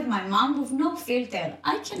I can with my mom with no filter.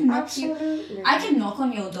 I can knock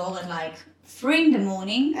on your door at like 3 a.m.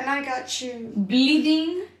 And I got you.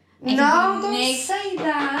 Bleeding. No, don't say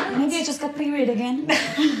that. Maybe I just got period again.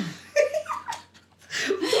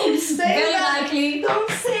 Don't say Very that. likely. Don't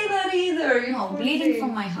say that either. No, bleeding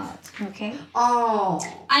from my heart. Okay? Oh.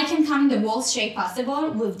 I can come in the worst shape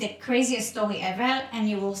possible with the craziest story ever and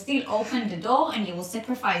you will still open the door and you will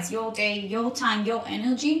sacrifice your day, your time, your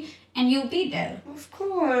energy and you'll be there. Of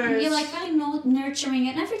course. And you're like very nurturing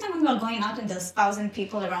and every time we are going out and there's 1,000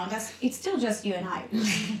 people around us, it's still just you and I.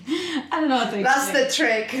 I don't know what to explain. That's the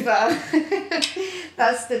trick though.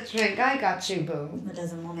 That's the trick. I got you, boo. But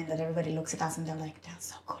there's a moment that everybody looks at us and they're like, that's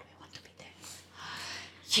so cool, we want to be there.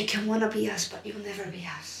 You can want to be us, but you'll never be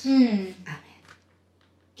us. Amen. Amen.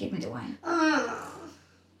 Give me the wine.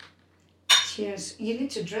 Cheers. You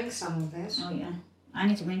need to drink some of this. Oh yeah. I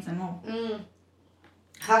need to bring some more.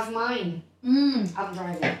 Have mine. I'm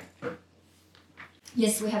driving.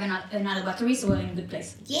 Yes, we have another battery, so we're in a good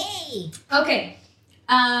place. Yay! Okay.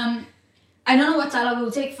 I don't know what Tala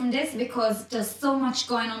will take from this because there's so much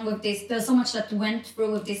going on with this. There's so much that went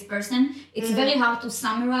through with this person. It's very hard to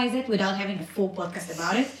summarize it without having a full podcast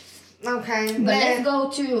about it. Okay. But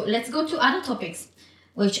let's go to other topics,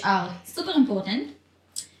 which are super important.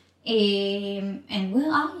 And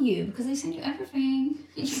where are you? Because I sent you everything.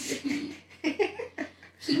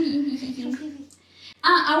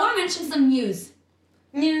 I want to mention some news.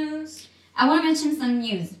 I want to mention some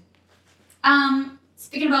news.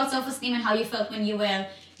 Speaking about self-esteem and how you felt when you were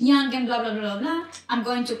young and blah, blah, blah, blah, I'm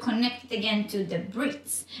going to connect it again to the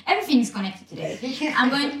Brits. Everything is connected today. I'm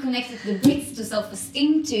going to connect it to the Brits, to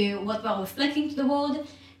self-esteem, to what we're reflecting to the world.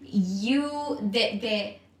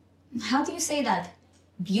 How do you say that?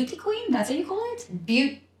 Beauty queen? That's how you call it?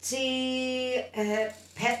 Beauty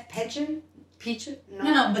pageant?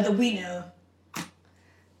 No, but the winner.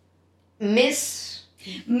 Miss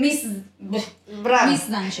Zanchely.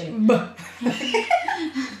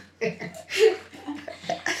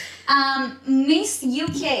 Miss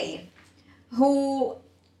UK, who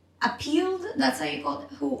appealed, that's how you call it?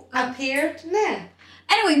 Who appeared? No.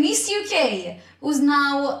 Anyway, Miss UK, who is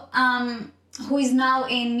now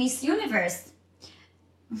in Miss Universe.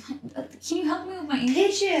 Can you help me with my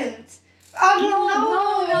English? Pigeons. Oh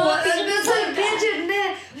No. That's a pigeon.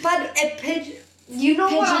 No. But a pigeon. You know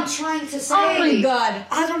what I'm trying to say? Oh my god.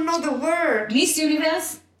 I don't know the word. Miss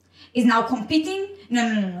Universe is now competing.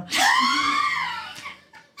 No.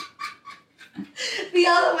 The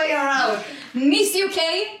other way around. Miss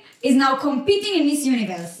UK is now competing in Miss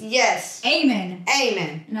Universe. Yes. Amen.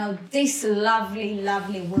 Amen. Now, this lovely,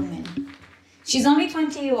 lovely woman. She's only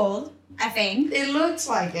 20-year-old, I think. It looks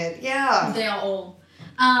like it, yeah. They are all.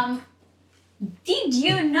 Did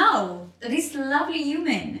you know that this lovely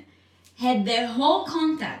human had their whole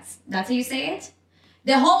contacts, that's how you say it?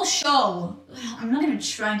 The whole show. I'm not even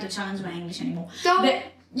trying to challenge my English anymore.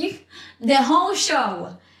 The whole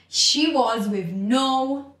show, she was with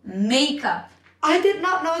no makeup. I did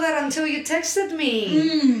not know that until you texted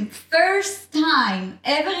me. First time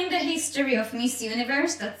ever in the history of Miss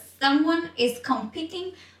Universe that someone is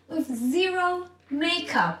competing with zero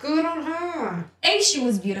makeup. Good on her. She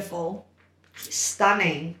was beautiful.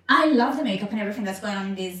 Stunning. I love the makeup and everything that's going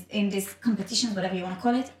on in these competitions, whatever you want to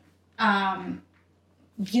call it.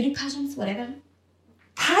 Beauty pageants, whatever.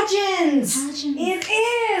 Pageants. It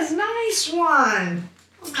is. Nice one.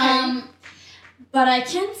 Okay. But I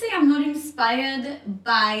can't say I'm not inspired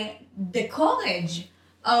by the courage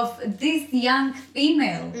of this young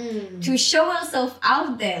female to show herself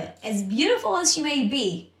out there, as beautiful as she may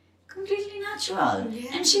be, completely natural.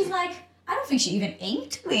 Yeah. And she's like, I don't think she even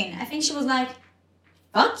aimed to win. I think she was like,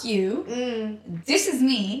 fuck you. This is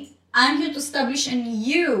me. I'm here to establish a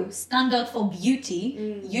new standard for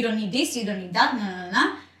beauty. You don't need this, you don't need that,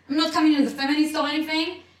 no. I'm not coming as a feminist or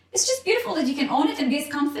anything. It's just beautiful that you can own it and be as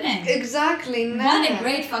confident. Exactly. No. What a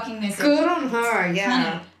great fucking message. Good on her, yeah.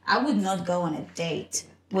 Honey, I would not go on a date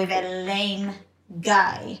with a lame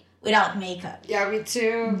guy without makeup. Yeah, me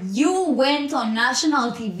too. You went on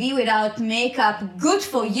national TV without makeup. Good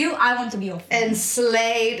for you. I want to be your friend. And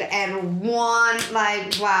slayed and won.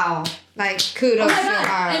 Like, wow. Like, kudos to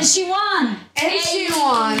her. And she won. And she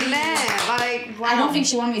won. Yeah. Like, wow. I don't think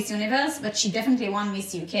she won Miss Universe, but she definitely won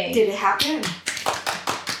Miss UK. Did it happen?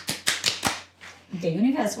 The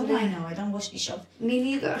Universe, what do I know? I don't watch the show. Me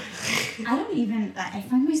neither. I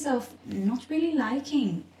find myself not really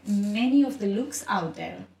liking many of the looks out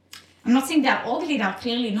there. I'm not saying they're ugly, they're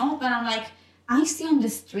clearly not, but I'm like, I see on the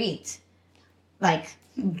street, like,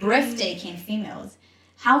 breathtaking females.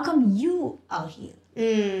 How come you are here?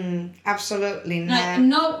 Absolutely not. Like,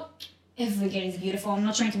 no, every girl is beautiful. I'm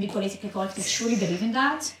not trying to be politically correct. I truly believe in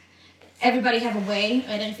that. Everybody have a way,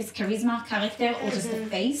 whether if it's charisma, character, or just the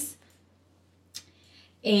face.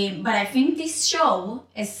 But I think this show,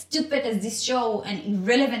 as stupid as this show and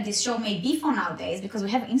irrelevant this show may be for nowadays, because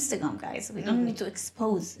we have Instagram, guys. We don't need to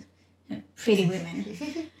expose pretty women.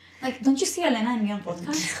 Like, don't you see Elena and me on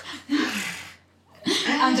podcast?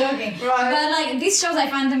 I'm joking. Right. But like, these shows, I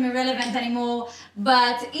find them irrelevant anymore.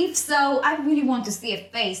 But if so, I really want to see a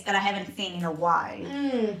face that I haven't seen in a while.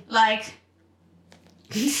 Like...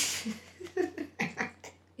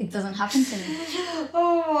 It doesn't happen to me.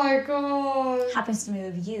 Oh my god. It happens to me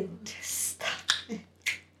with you. Stop.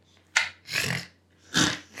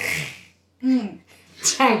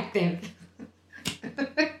 Thank them.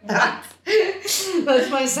 That's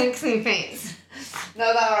my sexy face.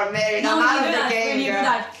 Now that we're married, I'm out of the game, girl.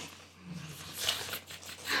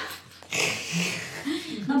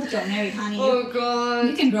 Not that you're married, honey. Oh god.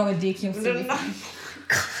 You can grow a dick, you'll still be fine.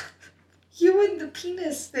 You and the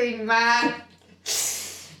penis thing, man.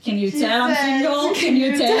 Can you tell I'm single? Can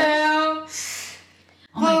you tell?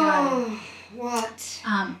 Oh my god. What?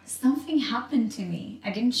 Something happened to me. I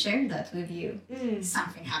didn't share that with you.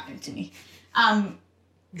 Something happened to me.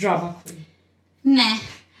 Drama queen. Nah.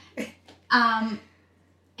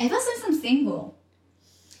 Ever since I'm single,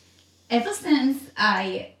 ever since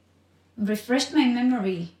I refreshed my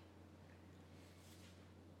memory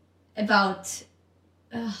about,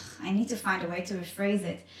 I need to find a way to rephrase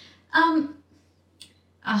it. I'm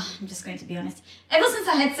just going to be honest. Ever since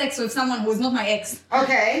I had sex with someone who was not my ex.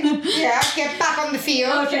 Okay. Yeah, get back on the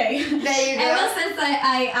field. Okay. There you go. Ever since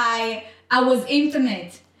I was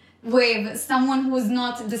intimate with someone who was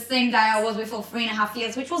not the same guy I was with for 3.5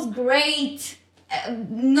 years, which was great.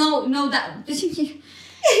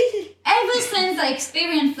 Ever since I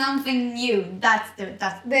experienced something new, that's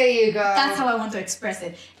there you go. That's how I want to express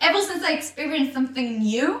it. Ever since I experienced something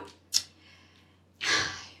new,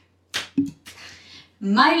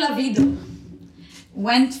 my libido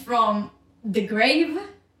went from the grave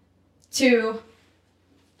to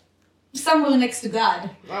somewhere next to God.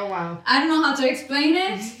 Oh wow. I don't know how to explain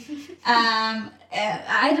it.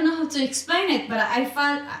 I don't know how to explain it, but I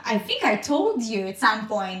think I told you at some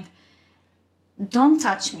point, don't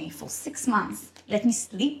touch me for 6 months. Let me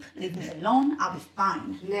sleep, leave me alone, I'll be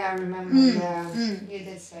fine. Yeah, I remember. You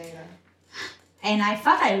did say that. And I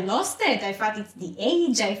thought I lost it. I thought it's the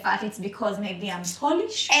age. I thought it's because maybe I'm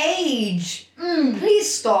Polish. Age?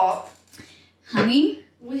 Please stop. Honey?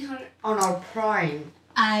 We are on our prime.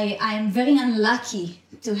 I am very unlucky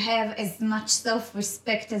to have as much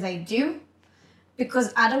self-respect as I do,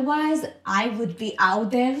 because otherwise I would be out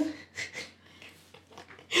there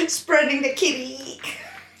spreading the kitty.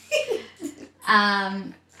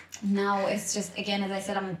 Now it's just, again, as I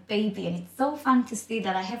said, I'm a baby, and it's so fun to see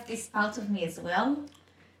that I have this part of me as well.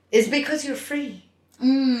 It's because you're free.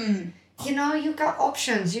 You know, you got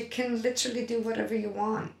options. You can literally do whatever you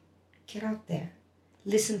want. Get out there.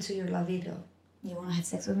 Listen to your libido. You want to have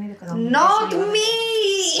sex with me? Because not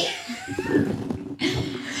me!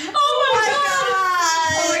 Oh my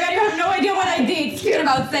god! You have no idea what I did. Speaking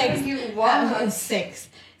about sex. Sex.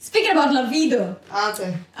 Speaking about libido.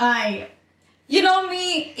 Okay. You know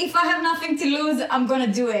me, if I have nothing to lose, I'm gonna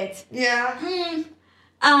do it. Yeah.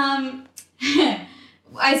 I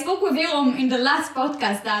spoke with you in the last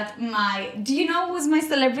podcast that do you know who's my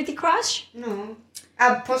celebrity crush? No.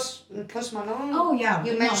 Post Malone? Oh yeah.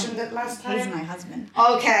 You mentioned it last time? He's my husband.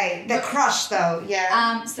 Okay, the crush though,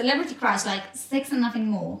 yeah. Celebrity crush, like sex and nothing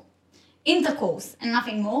more. Intercourse and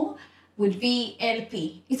nothing more would be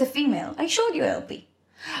LP. It's a female. I showed you LP.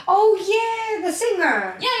 Oh yeah, the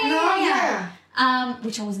singer. Yeah.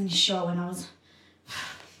 Which I was in the show and I was...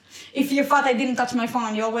 If you thought I didn't touch my phone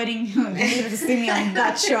on your wedding, you needed to see me on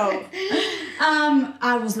that show.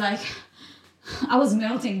 I was like... I was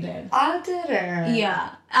melting there. I did it.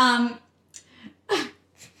 Yeah.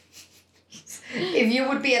 If you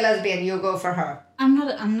would be a lesbian, you go for her. I'm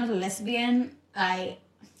not a lesbian. I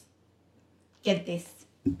get this.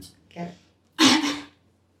 Get it.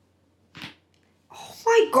 Oh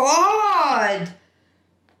my god!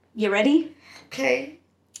 You ready? Okay.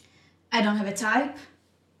 I don't have a type.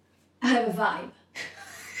 I have a vibe.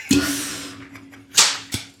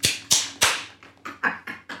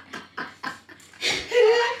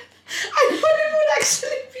 I thought it would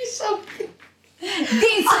actually be something.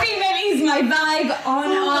 This female is my vibe.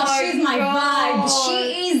 She's my vibe. She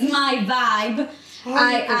is my vibe.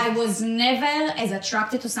 I was never as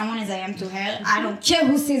attracted to someone as I am to her. I don't care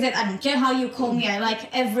who sees it. I don't care how you call me. I like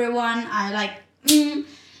everyone. I like...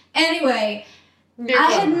 Anyway,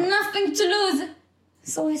 I had nothing to lose.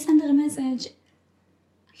 So I sent her a message.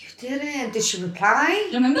 You didn't? Did she reply?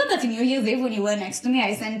 Remember that in New Year's Eve when you were next to me,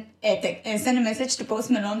 I sent a message to Post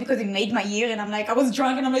Malone because he made my year, and I'm like, I was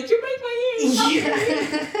drunk, and I'm like, you made my year.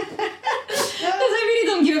 Because I really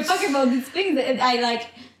don't give a fuck about these things.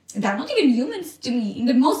 They're not even humans to me. In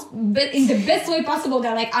the best way possible,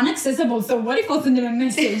 they're like inaccessible. So what if I send them a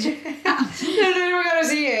message? They're never gonna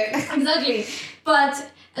see it. Exactly.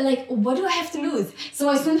 But like, what do I have to lose? So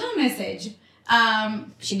I sent her a message.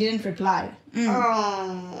 She didn't reply.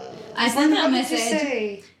 Oh. I sent her a message. What did you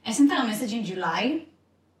say? I sent her a message in July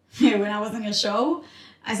when I was on your show.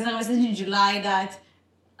 I sent her a message in July that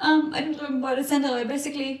I don't remember what I sent her.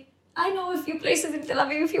 Basically, I know a few places in Tel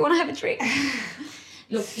Aviv if you want to have a drink.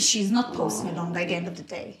 Look, she's not Post Malone by the end of the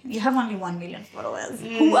day. You have only 1 million followers.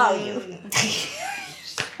 Who are you?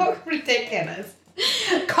 So ridiculous.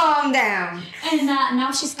 Calm down. And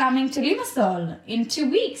now she's coming to Limassol in 2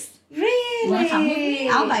 weeks. Really? Wanna come with me?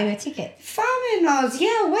 I'll buy you a ticket. Fabulous.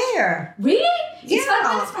 Yeah, where? Really? Yeah. It's 5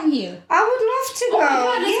 minutes from here. I would love to go. Oh my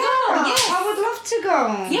God, let's go. Yes. I would love to go.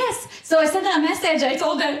 Yes. So I sent her a message. I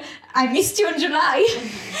told her, I missed you in July.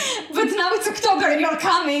 But now it's October and you're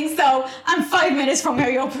coming. So I'm 5 minutes from where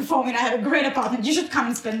you're performing. I have a great apartment. You should come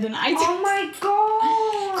and spend the night. Oh my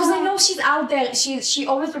God. Because I know she's out there. She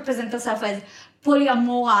always represents herself as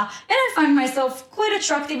polyamora, and I find myself quite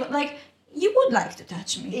attractive. Like, you would like to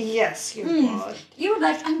touch me. Yes, you would. You would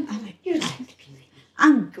like, I'm like, You'd like to be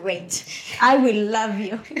I'm great. I will love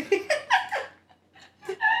you.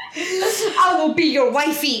 I will be your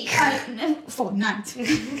wifey. For night.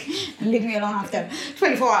 Leave me alone after.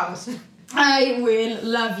 24 hours. I will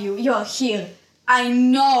love you. You're here. I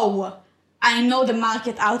know the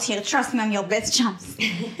market out here. Trust me, I'm your best chance.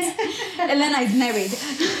 Elena is married.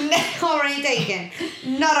 Already taken.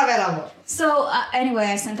 Not available. So anyway,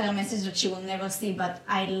 I sent her a message that she will never see, but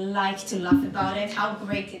I like to laugh about it, how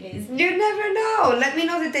great it is. You never know. Let me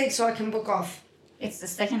know the date so I can book off. It's the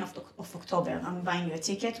 2nd of October. I'm buying you a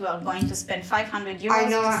ticket. We are going to spend 500 euros. I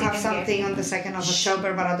know to I see have them something here. on the 2nd of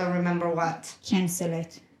October, but I don't remember what. Cancel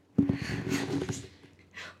it.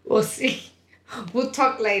 We'll see. We'll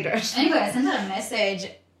talk later. Anyway, I sent her a message.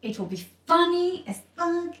 It will be funny as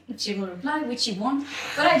fuck if she will reply, which she won't.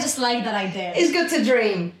 But I just like that I dare. It's good to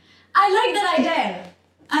dream. I like that I dare.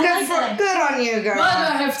 Good on you, girl. What do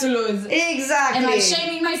I have to lose? Exactly. Am I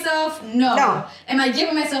shaming myself? No. No. Am I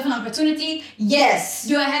giving myself an opportunity? Yes.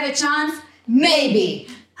 Do I have a chance? Maybe.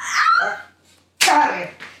 Got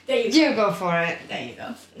it. There you go. You go for it. There you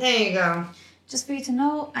go. There you go. Just for you to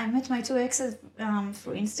know, I met my 2 exes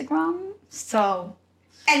through Instagram. So,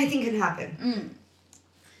 Anything can happen.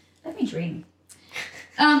 let me dream.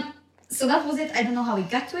 So that was it. I don't know how we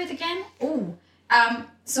got to it again.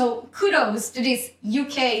 So kudos to this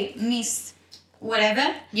UK Miss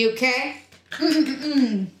whatever. UK?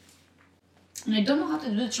 And I don't know how to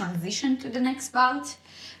do the transition to the next part,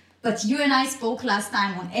 but you and I spoke last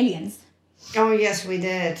time on aliens. Oh, yes, we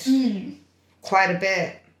did. Quite a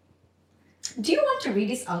bit. Do you want to read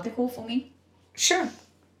this article for me? Sure.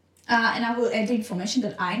 And I will add the information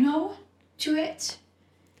that I know to it.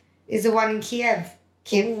 Is the one in Kiev?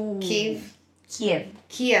 Ooh. Kiev? Kiev.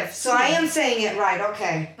 Kiev. So I am saying it right,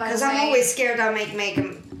 okay. By the Because I'm way- always scared I make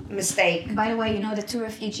a mistake. By the way, you know the 2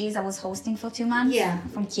 refugees I was hosting for 2 months? Yeah.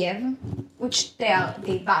 From Kiev, which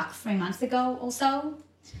they back 3 months ago or so.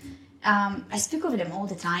 I speak with them all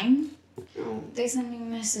the time. Oh. They send me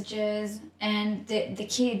messages, and the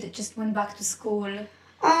kid just went back to school.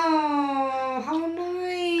 Oh, how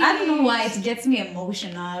nice. I don't know why it gets me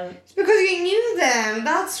emotional. It's because you knew them.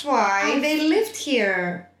 That's why. They lived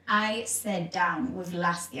here. I sat down with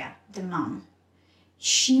Lastia, the mom.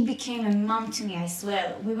 She became a mom to me, I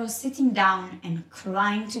swear. We were sitting down and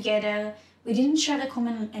crying together. We didn't share a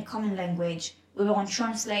common language. We were on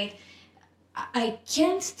Translate. I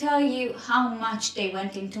can't tell you how much they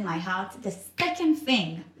went into my heart. The second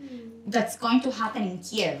thing that's going to happen in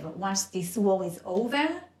Kiev once this war is over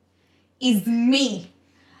is me.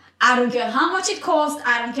 I don't care how much it costs.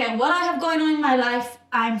 I don't care what I have going on in my life.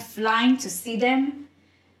 I'm flying to see them.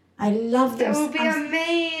 I love them. That would be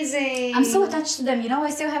amazing. I'm so attached to them. You know, I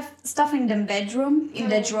still have stuff in the bedroom, in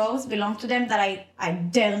the drawers, belong to them that I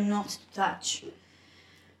dare not to touch.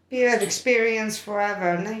 You have experience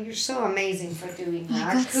forever. No, you're so amazing for doing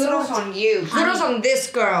that. God, Kudos so on you. honey. Kudos on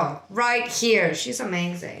this girl right here. She's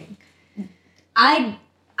amazing.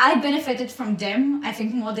 I benefited from them, I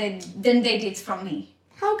think, more than they did from me.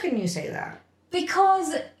 How can you say that?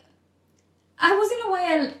 Because I was in a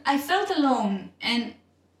way, I felt alone, and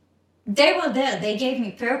they were there. They gave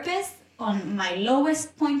me purpose on my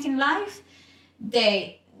lowest point in life.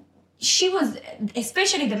 She was,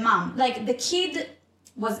 especially the mom, like the kid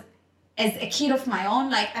was as a kid of my own.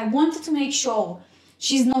 Like, I wanted to make sure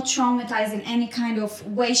she's not traumatized in any kind of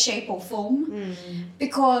way, shape or form.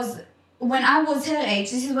 Because when I was her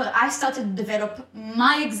age, this is where I started to develop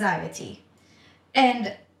my anxiety.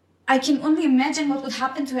 And I can only imagine what would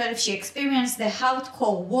happen to her if she experienced the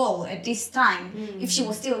hardcore war at this time, if she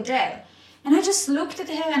was still there. And I just looked at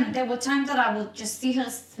her, and there were times that I would just see her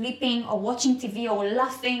sleeping or watching TV or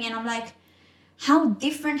laughing, and I'm like, how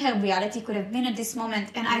different her reality could have been at this moment.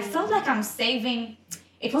 And I felt like I'm saving,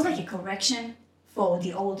 it was like a correction for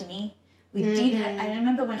the old me. I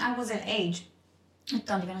remember when I was her age, I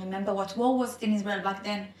don't even remember what war was in Israel back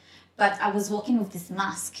then, but I was walking with this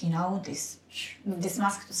mask, you know, this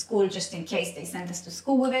mask to school just in case they sent us to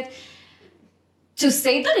school with it. To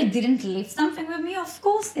say that it didn't leave something with me, of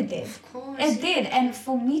course it did. Of course. It did. And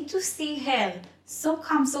for me to see her so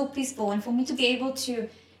calm, so peaceful, and for me to be able to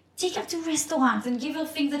take her to restaurants and give her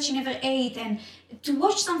things that she never ate, and to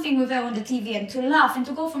watch something with her on the TV and to laugh and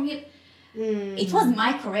to go from here. It was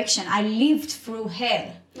my correction. I lived through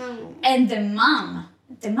her. And the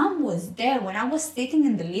mom was there when I was sitting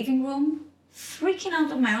in the living room, freaking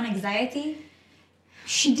out of my own anxiety.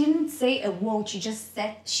 She didn't say a word. She just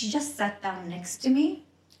sat down next to me,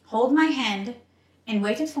 held my hand, and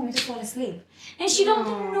waited for me to fall asleep. And she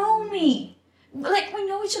don't know me. Like, we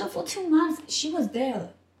know each other for 2 months. She was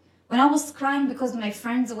there. When I was crying because my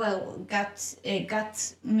friends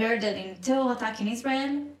got murdered in terror attack in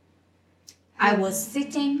Israel, I was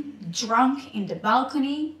sitting drunk in the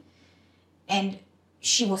balcony, and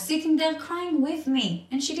she was sitting there crying with me.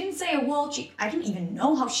 And she didn't say a word. I didn't even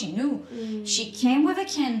know how she knew. She came with a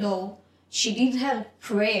candle. She did her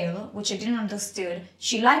prayer, which I didn't understand.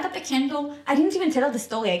 She lighted up the candle. I didn't even tell her the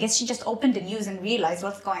story. I guess she just opened the news and realized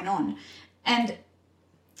what's going on. And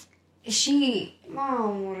they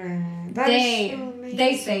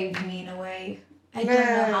saved me in a way. I don't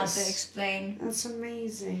know how to explain. That's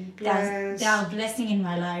amazing. They are a blessing in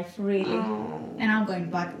my life, really. And I'm going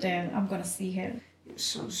back there. I'm going to see her. You're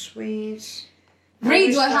so sweet.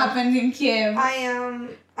 Read what happened in Kiev.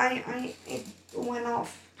 It went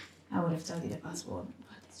off. I would have told you the password,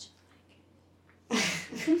 but it's just like...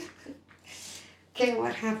 Okay,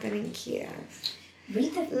 what happened in Kiev?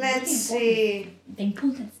 Read the Let's see. The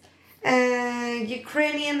important stuff.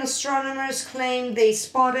 Ukrainian astronomers claim they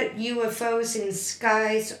spotted UFOs in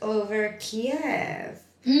skies over Kiev.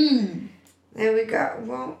 There we go.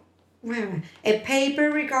 Well, a paper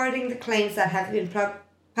regarding the claims that have been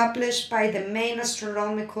published by the main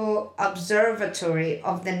astronomical observatory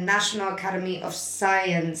of the National Academy of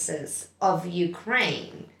Sciences of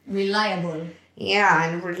Ukraine. Reliable. Yeah,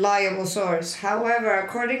 and reliable source. However,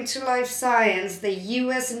 according to Life Science, the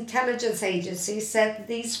U.S. intelligence agency said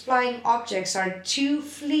these flying objects are too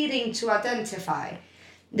fleeting to identify.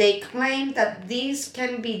 They claim that these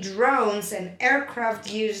can be drones and aircraft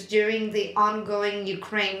used during the ongoing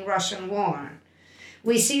Ukraine-Russian war.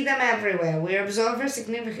 We see them everywhere. We observe a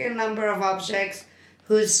significant number of objects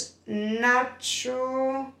whose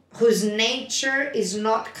nature is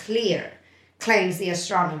not clear, claims the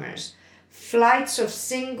astronomers. Flights of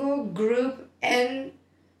single, group, and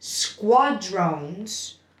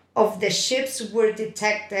squadrons of the ships were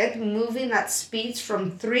detected moving at speeds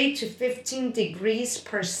from 3 to 15 degrees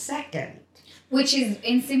per second. Which is,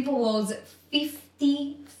 in simple words,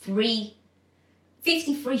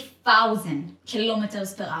 53,000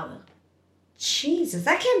 kilometers per hour. Jesus,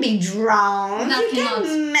 that can be drones. You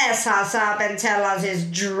can mess us up and tell us it's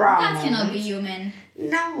drones. That cannot be human.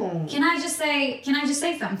 No. Can I just say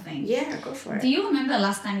something? Yeah, go for it. Do you remember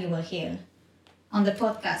last time you were here on the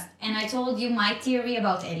podcast and I told you my theory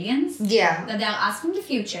about aliens? Yeah. That they are us from the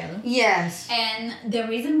future. Yes. And the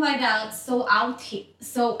reason why they are so out here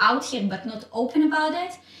but not open about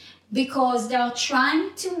it, because they are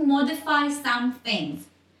trying to modify some things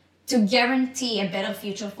to guarantee a better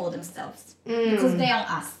future for themselves. Because they are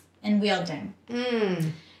us and we are them.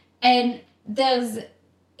 And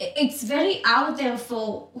it's very out there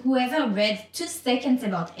for whoever read 2 seconds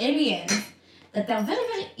about aliens, that they're very,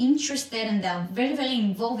 very interested and they're very, very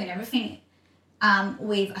involved in everything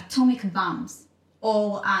with atomic bombs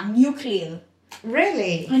or nuclear.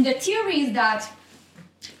 Really? And the theory is that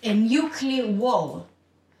a nuclear war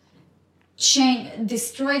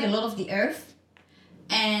destroyed a lot of the earth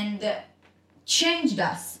and changed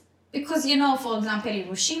us. Because, for example,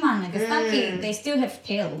 Hiroshima and Nagasaki, they still have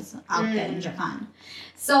tails out there in Japan.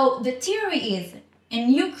 So the theory is a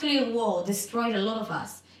nuclear war destroyed a lot of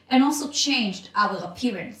us and also changed our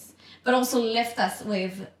appearance, but also left us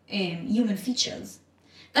with human features.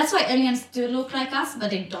 That's why aliens do look like us, but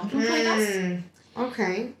they don't look like us.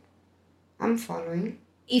 Okay. I'm following.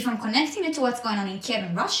 If I'm connecting it to what's going on in Kiev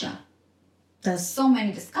and Russia, there's so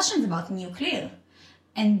many discussions about nuclear.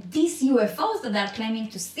 And these UFOs that they're claiming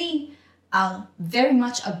to see are very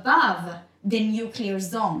much above the nuclear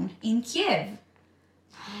zone in Kiev.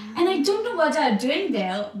 And I don't know what they're doing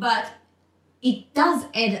there, but it does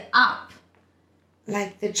add up.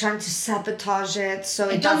 Like they're trying to sabotage it so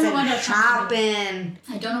it doesn't happen.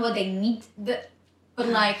 I don't know what they need, but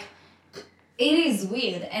like, it is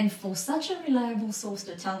weird. And for such a reliable source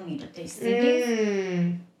to tell me that they see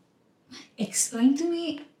this, explain to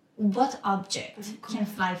me what object can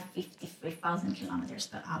fly 53,000 kilometers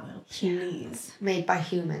per hour, please. Made by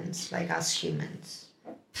humans, like us humans.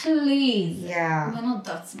 Please. Yeah. We're not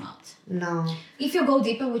that smart. No. If you go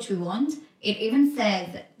deeper, which we want, it even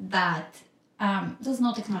says that there's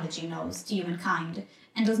no technology knows to humankind,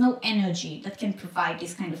 and there's no energy that can provide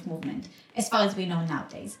this kind of movement, as far as we know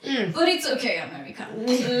nowadays. But it's okay, America.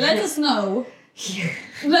 Let us know.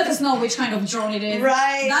 Let us know which kind of drone it is.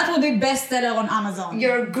 Right. That would be bestseller on Amazon.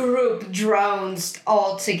 Your group drones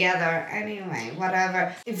all together. Anyway,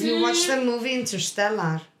 whatever. If you watch the movie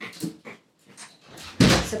Interstellar,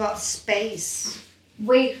 it's about space.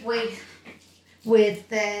 Wait. With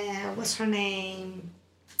what's her name?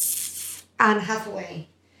 Anne Hathaway.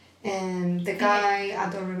 And the guy, I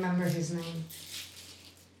don't remember his name.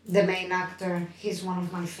 The main actor. He's one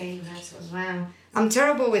of my favorites as well. I'm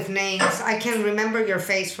terrible with names. I can remember your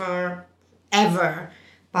face forever,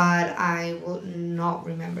 but I will not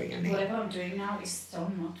remember your name. Whatever I'm doing now is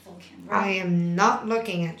so not for camera. I am not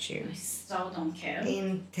looking at you. I so don't care.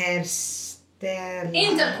 Interstellar.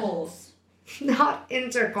 Intercourse. Not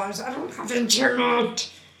intercourse. I don't have internet.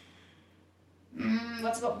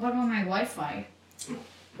 What about my Wi-Fi?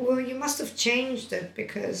 Well, you must have changed it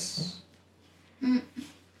because... Can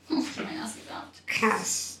I ask you that?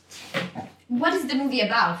 Cast. What is the movie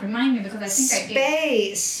about? Remind me, because I think I did.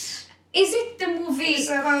 Space. Is it the movie... It's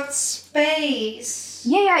about space.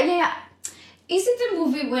 Yeah. Is it the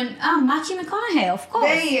movie when... Matthew McConaughey, of course.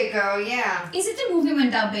 There you go, yeah. Is it the movie when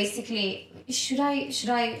that basically... Should I...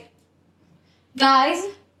 Guys,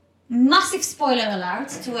 massive spoiler alert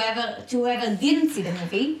to whoever didn't see the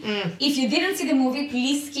movie. If you didn't see the movie,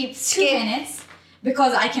 please skip 2 minutes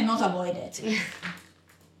because I cannot avoid it.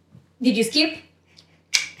 Did you skip?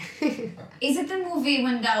 Is it the movie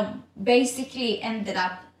when they basically ended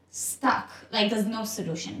up stuck? Like there's no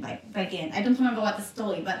solution by the end. I don't remember what the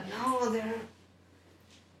story, but...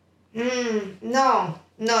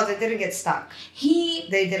 No, they didn't get stuck.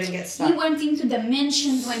 They didn't get stuck. He went into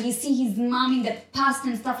dimensions when he see his mom in the past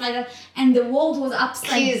and stuff like that, and the world was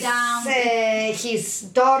upside down. His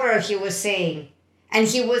daughter, he was saying, and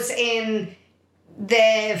he was in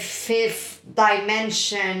the 5th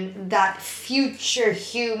dimension that future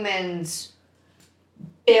humans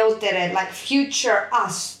built it, like future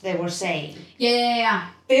us, they were saying. Yeah.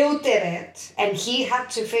 Built it, and he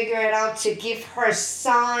had to figure it out to give her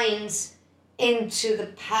signs into the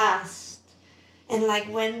past. And like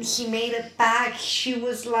when he made it back, she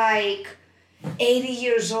was like 80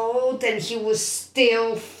 years old and he was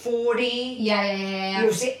still 40. Yeah.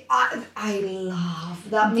 You see, I love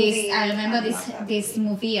that movie. I remember this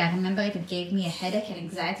movie. I remember it gave me a headache and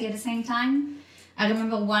anxiety at the same time. I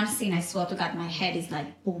remember one scene, I swear to God, my head is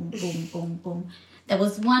like boom, boom, boom, boom. There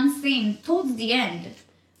was one scene towards the end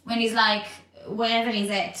when he's like, wherever he's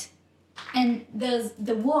at, and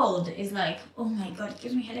the world is like, oh my God, it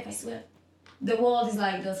gives me a headache, I swear. The world is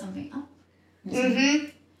like, there's something up.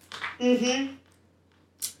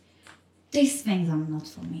 These things are not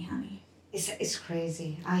for me, honey. It's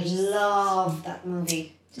crazy. I love that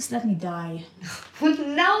movie. Just let me die.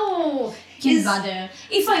 No! Can't bother.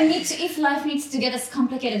 If life needs to get as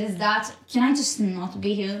complicated as that, can I just not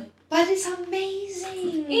be here? But it's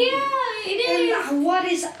amazing. Yeah, it is. And what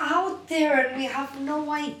is out there, and we have no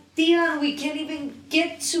idea, and we can't even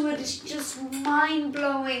get to it. It's just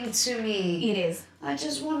mind-blowing to me. It is. I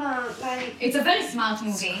just wanna, like... It's a very smart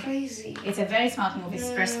movie. It's crazy. It's a very smart movie. It's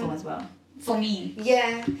stressful as well. For me.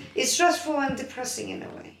 Yeah. It's stressful and depressing in a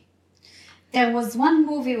way. There was one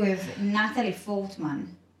movie with Natalie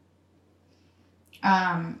Portman.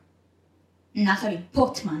 Natalie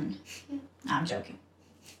Portman. No, I'm joking.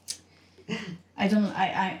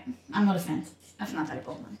 I'm not a fan of Natalie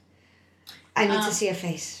Portman. I need to see a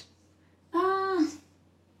face.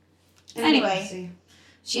 Anyway,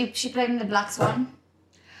 she played in The Black Swan.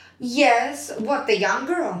 Yes. What, the young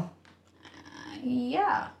girl?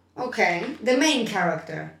 Yeah. Okay. The main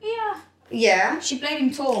character. Yeah. Yeah. She played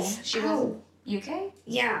in Tall. She was UK?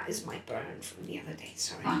 Yeah, it's my burn from the other day,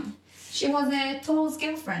 sorry. Fine. She was Tall's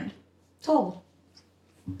girlfriend. Tall.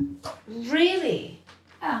 Really?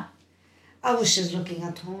 Yeah. I was just looking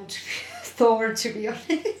at Thor, to be honest.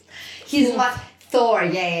 He's my... Thor,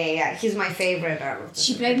 yeah. He's my favorite.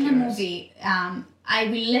 She played in a movie. I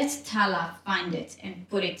will let Tala find it and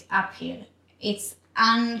put it up here. It's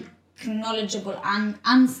unacknowledgeable,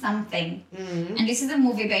 something. Mm-hmm. And this is a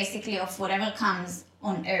movie basically of whatever comes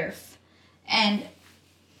on Earth. And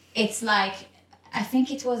it's like, I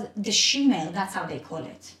think it was the shimmer, that's how they call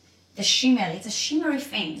it. The shimmer, it's a shimmery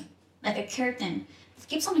thing, like a curtain. It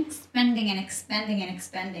keeps on expanding and expanding and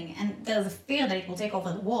expanding, and there's a fear that it will take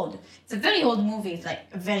over the world. It's a very old movie, it's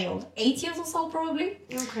like very old, 8 years or so probably.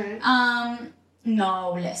 Okay.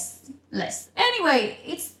 No, less. Anyway,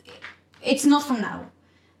 it's not from now.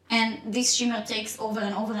 And this shimmer takes over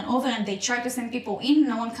and over and over, and they try to send people in,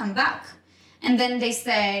 no one come back. And then they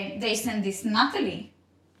send this Natalie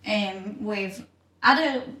with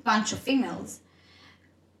other bunch of females.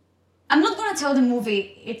 I'm not gonna tell the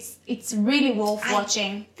movie. It's really worth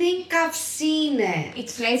watching. I think I've seen it. It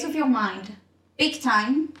plays with your mind, big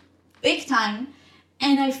time.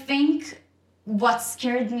 And I think what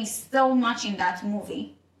scared me so much in that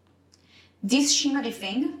movie, this shimmery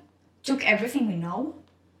thing took everything we know,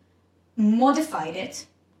 modified it,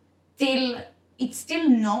 till it's still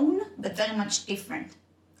known, but very much different.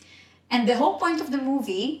 And the whole point of the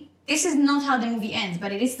movie, this is not how the movie ends, but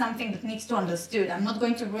it is something that needs to be understood. I'm not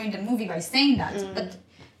going to ruin the movie by saying that, but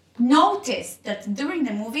notice that during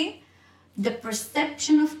the movie, the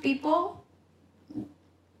perception of people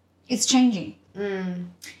is changing.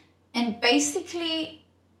 And basically,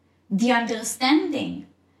 the understanding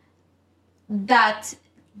that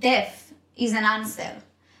death is an answer,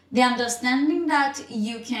 the understanding that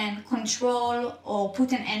you can control or put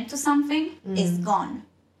an end to something is gone.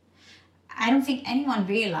 I don't think anyone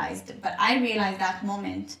realized, but I realized that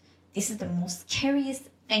moment, this is the most scariest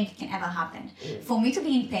thing that can ever happen. For me to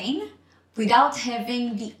be in pain without having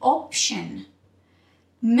the option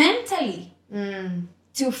mentally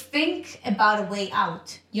to think about a way out.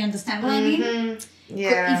 You understand what I mean?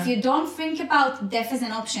 Yeah. If you don't think about death as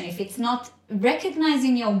an option, if it's not recognized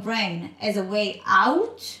in your brain as a way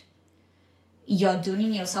out, you're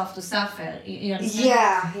doing yourself to suffer. You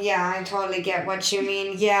understand? Yeah, I totally get what you mean.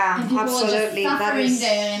 Yeah, And people absolutely. are just suffering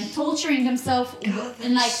there and torturing themselves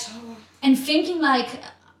and like and thinking like,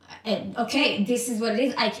 okay, this is what it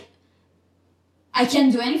is. I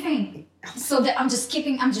can't do anything. So that I'm just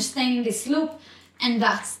staying in this loop, and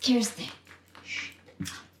that scares them.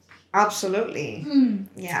 Absolutely.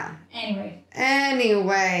 Yeah.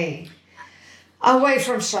 Anyway, away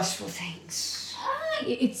from stressful things.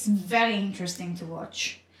 It's very interesting to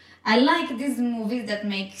watch. I like these movies that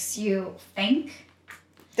makes you think.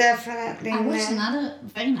 Definitely. I watched another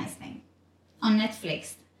very nice thing on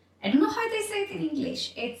Netflix. I don't know how they say it in English.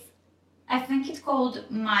 I think it's called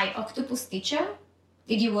My Octopus Teacher.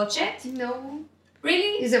 Did you watch it? No.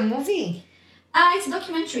 Really? It's a movie. It's a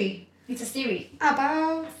documentary. It's a series.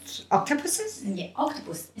 About octopuses? Yeah,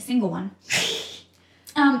 octopus, a single one.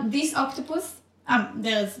 This octopus,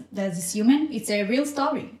 there's this human. It's a real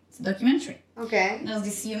story. It's a documentary. Okay. There's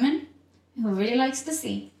this human who really likes the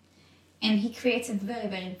sea, and he creates a very,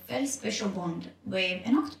 very, very special bond with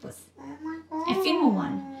an octopus. Oh my God. A female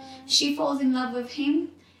one. She falls in love with him,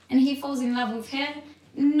 and he falls in love with her.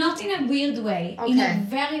 Not in a weird way, in a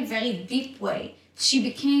very, very deep way. She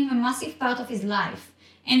became a massive part of his life,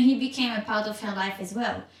 and he became a part of her life as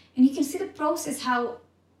well. And you can see the process, how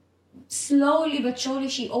slowly but surely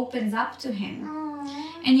she opens up to him.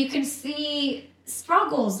 Aww. And you can see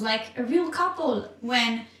struggles like a real couple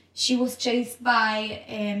when she was chased by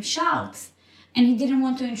sharks, and he didn't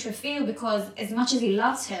want to interfere because as much as he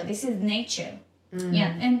loves her, this is nature.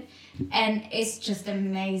 Yeah, and it's just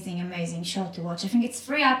amazing show to watch. I think it's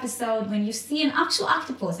 3 episodes when you see an actual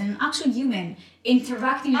octopus and an actual human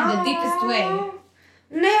interacting in the deepest way.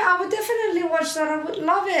 No, I would definitely watch that. I would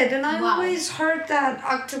love it. And I always heard that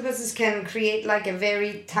octopuses can create like a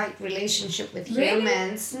very tight relationship with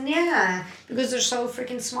humans. Yeah, because they're so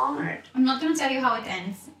freaking smart. I'm not going to tell you how it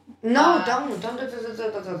ends. No, don't.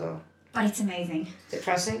 But it's amazing.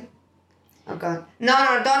 Depressing? Oh God. No,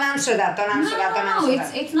 don't answer that. Don't answer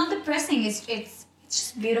that. It's not depressing. It's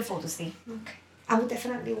just beautiful to see. Okay. I will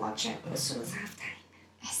definitely watch it as soon as I have time.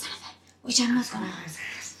 Which I'm not gonna.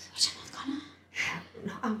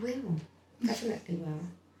 No, I will. Definitely will.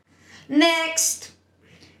 Next.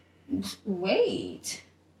 Wait.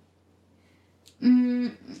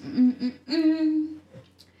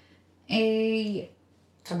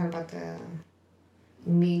 Talking about the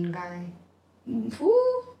mean guy. Who?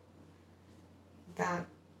 That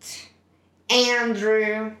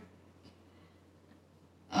Andrew.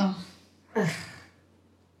 Oh.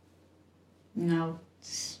 No.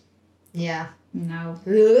 Yeah. No.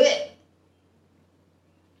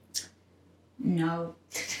 No.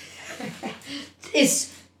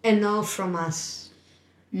 It's a no from us.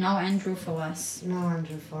 No Andrew for us. No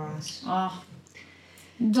Andrew for us. Oh.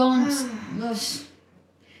 Don't.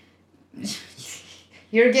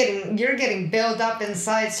 You're getting built up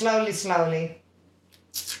inside slowly.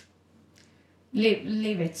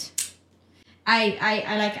 Leave it.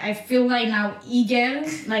 I feel right now eager,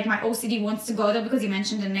 like my OCD wants to go there because you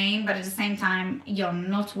mentioned the name, but at the same time, you're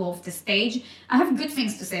not worth the stage. I have good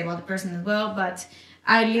things to say about the person as well, but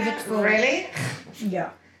I leave it for... Really?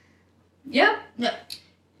 Yeah.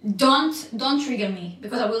 Don't trigger me,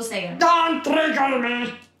 because I will say it. Don't trigger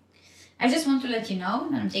me! I just want to let you know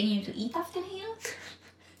that I'm taking you to eat after here.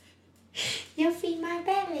 You'll feed my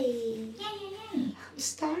belly. Yeah. I'm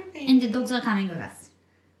starving. And the dogs are coming with us.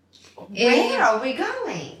 Where are we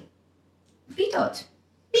going? Pitot.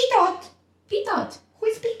 Pitot? Who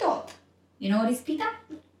is Pitot? You know what is pita?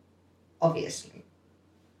 Obviously.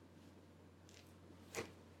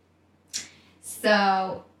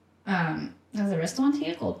 So, there's a restaurant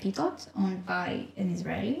here called Pitot, owned by an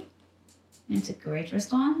Israeli. And it's a great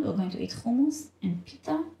restaurant. We're going to eat hummus and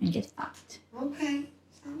pita and get fat. Okay,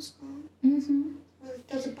 sounds good. Mm-hmm. Well, it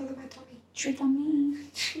doesn't bother my tummy. Treat on me.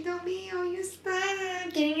 Treat on me, oh, you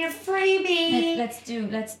stop getting a freebie. Let's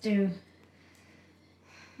do.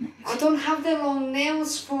 I don't have the long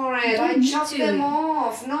nails for it. I chopped them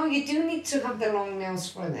off. No, you do need to have the long nails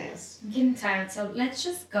for this. I'm getting tired, so let's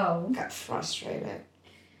just go. Got frustrated.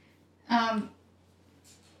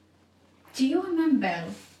 Do you remember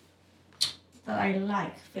that I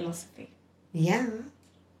like philosophy? Yeah.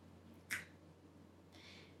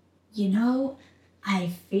 You know, I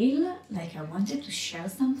feel like I wanted to share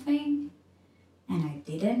something and I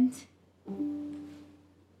didn't.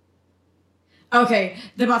 Okay,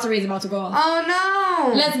 the battery is about to go off. Oh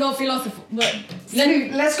no! Let's go philosophy.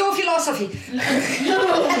 Let's go philosophy.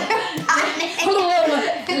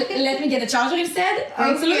 Let me get the charger instead.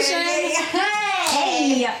 Great solution.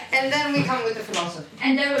 Hey! And then we come with the philosophy.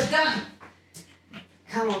 And then we're done.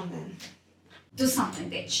 Come on then. Do something,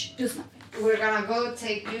 bitch. Do something. We're gonna go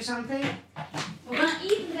do something. We're gonna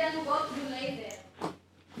eat and then we'll go to do later.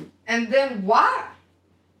 And then what?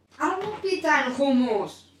 I don't want pita and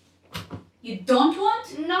hummus. You don't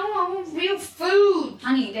want? No, I want real food.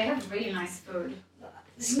 Honey, they have really nice food.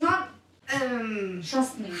 It's not,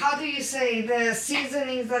 Trust me. how do you say, the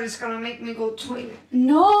seasonings that is gonna make me go toilet.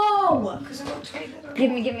 No! Because I go toilet.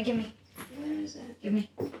 Give me. Where is it? Give me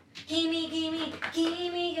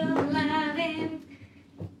your loving.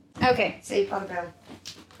 Okay. Saved by the bell.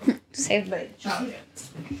 Saved by the charger.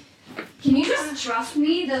 Can you just trust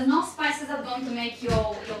me? There's no spices that are going to make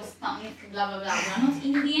your stomach blah blah blah. We're not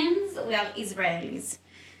Indians, we are Israelis.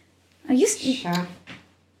 Are you Sure.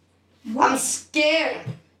 I'm scared.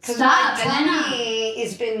 Because Stop, my tummy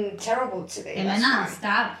has been terrible today. Elena,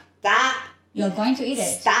 stop. Stop. You're going to eat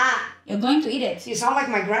it. Stop. You're going to eat it. You sound like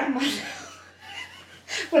my grandma.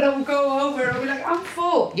 When I will go over, I'll be like, I'm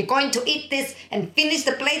full. You're going to eat this and finish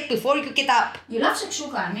the plate before you get up. You love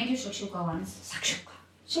shakshuka. I made you shakshuka once. Shakshuka.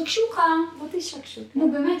 Shakshuka. What is shakshuka? No,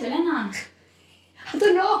 באמת, Elena. I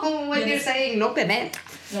don't know what you're saying. No, באמת.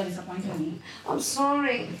 You're disappointing me. I'm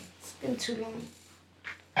sorry. It's been too long.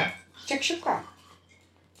 Shakshuka.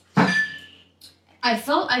 I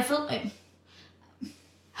felt like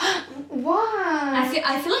What? I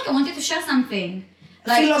feel like I wanted to share something.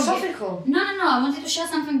 Like philosophical. No. I wanted to share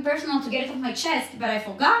something personal to get it off my chest, but I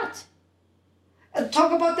forgot.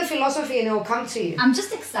 Talk about the philosophy and it will come to you. I'm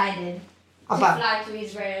just excited to About? fly to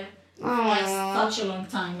Israel for like such a long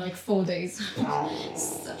time, like 4 days.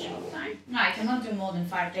 Such a long time. No, I cannot do more than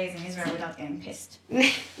 5 days in Israel without getting pissed.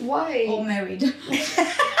 Why? Or married.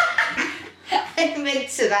 I'm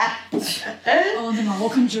into that. All the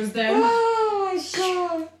Moroccan Jews there. Oh my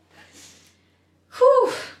god.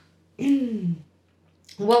 Whew.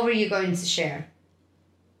 What were you going to share?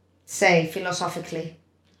 Say philosophically.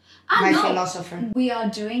 My philosopher. We are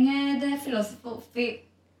doing the philosophical.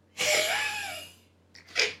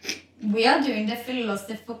 We are doing the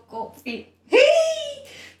philosophical.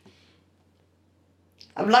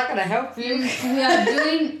 I'm not gonna help you. We are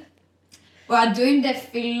doing the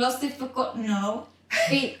philosophical. No.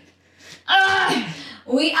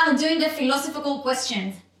 We are doing the philosophical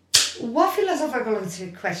questions. What philosophical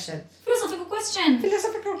question? Philosophical question.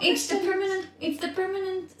 Philosophical question. It's the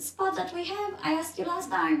permanent spot that we have. I asked you last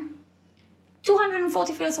time.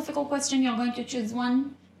 240 philosophical questions. You're going to choose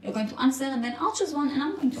one. You're going to answer, and then I'll choose one, and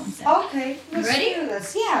I'm going to answer. Okay, let's Ready? do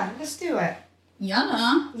this. Yeah, let's do it.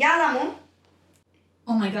 Yalla. Yalla, Moon.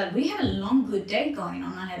 Oh my God, we have a long, good day going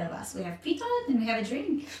on ahead of us. We have pita, then we have a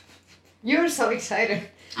drink. You're so excited.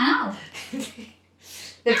 I know.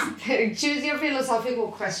 Let's choose your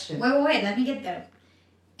philosophical question. Wait. Let me get there.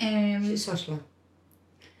 She's so slow.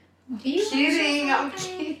 Do you Kidding, I'm want to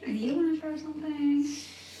share kidding. something? Do you want to share something?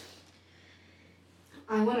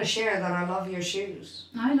 I want to share that I love your shoes.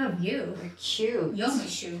 I love you. They're cute. You're my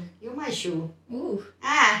shoe. You're my shoe. Ooh.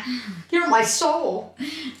 Ah, you're my soul.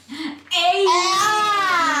 Hey!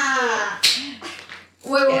 Ah!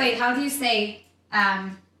 Wait. How do you say,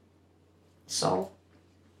 Soul?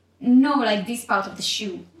 no, like this part of the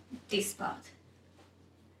shoe. This part.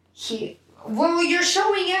 Well, you're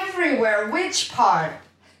showing everywhere. Which part?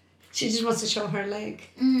 She just wants to show her leg.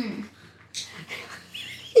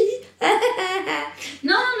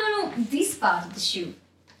 No. This part of the shoe.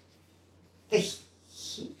 I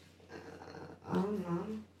don't know.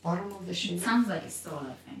 Bottom of the shoe. It sounds like a sole,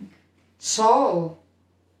 I think. Sole.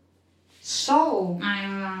 I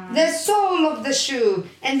don't know. The sole of the shoe.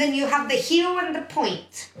 And then you have the heel and the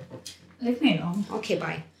point. Leave me alone. Okay,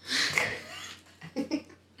 bye.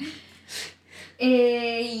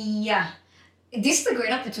 Yeah. This is a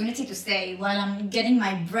great opportunity to say, while I'm getting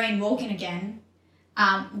my brain woken again,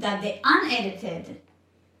 that the unedited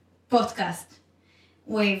podcast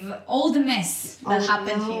with all the mess that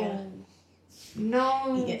happened here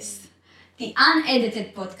No. Yes. The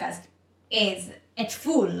unedited podcast is at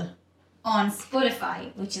full on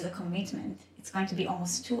Spotify, which is a commitment. It's going to be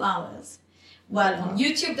almost 2 hours. While on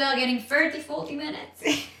YouTube, they're getting 30-40 minutes.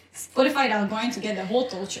 Spotify, they're going to get the whole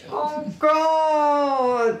torture. Oh,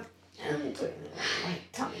 God. And my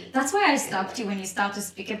tummy. That's why I stopped you when you start to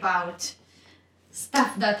speak about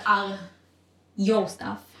stuff that are your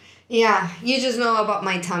stuff. Yeah, you just know about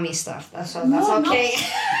my tummy stuff. That's all. That's No, okay.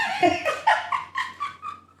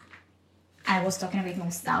 I was talking a bit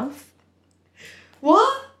more stuff.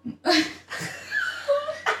 What?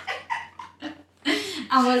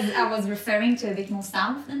 I was referring to a bit more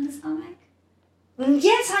stuff than the stomach.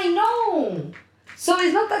 Yes, I know. So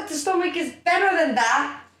it's not that the stomach is better than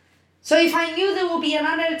that. So if I knew there would be an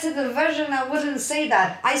unedited version, I wouldn't say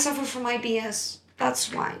that. I suffer from IBS.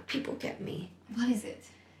 That's why people get me. What is it?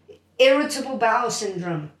 Irritable bowel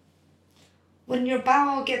syndrome. When your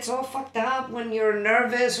bowel gets all fucked up, when you're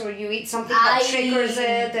nervous or you eat something that triggers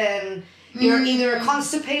it, and you're either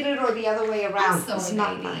constipated or the other way around. It's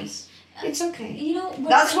not nice. It's okay. You know,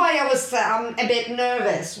 that's why I was a bit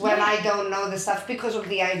nervous when I don't know the stuff because of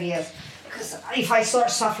the IBS. Because if I start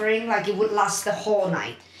suffering, like it would last the whole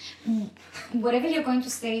night. Whatever you're going to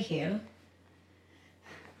say here.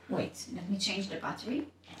 Wait, let me change the battery.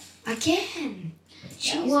 Again.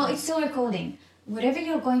 Yeah, well, it's still recording. Whatever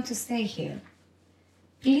you're going to say here,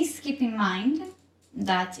 please keep in mind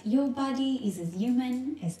that your body is as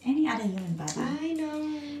human as any other human body. I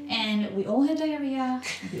know. And we all had diarrhea.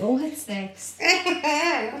 We all had sex.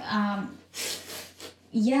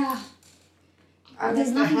 Yeah.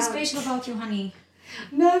 There's nothing special about you, honey.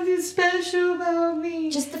 Nothing special about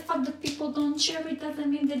me. Just the fact that people don't share it doesn't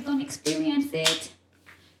mean they don't experience it.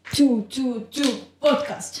 Two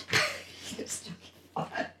podcast.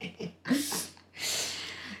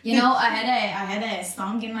 You know, I had a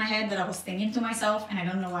song in my head that I was singing to myself, and I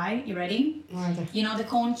don't know why. You ready? You know the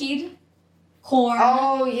Corn Kid? Corn.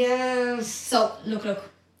 Oh yes. So look.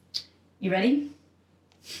 You ready?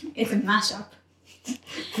 It's a mashup.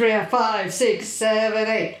 3, 5, 6, 7,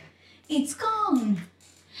 8. It's corn,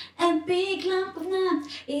 a big lump of nuts.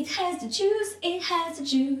 It has the juice.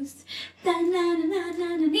 Da na na na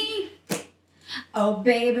na na nee. Oh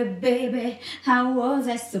baby, how was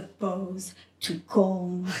I supposed to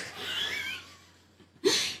call?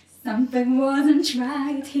 Something wasn't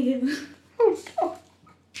right here.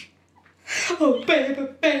 Oh baby,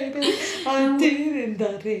 I didn't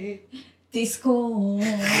do it. This corn.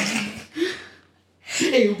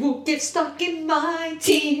 It will get stuck in my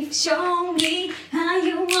teeth. Show me how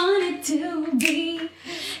you want it to be.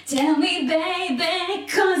 Tell me, baby,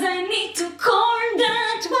 'cause I need to corn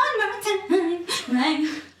that one more time. Right?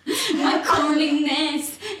 My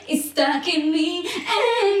corniness is stuck in me,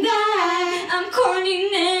 and I'm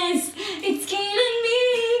corniness. It's killing me.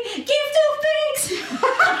 Give 2 pigs.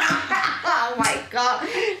 Oh my God,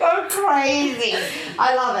 you're crazy.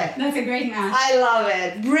 I love it. That's a great match. I love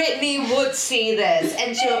it. Brittany would see this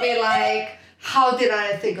and she'll be like, how did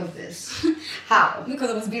I think of this? How? Because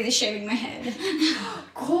I was busy shaving my head.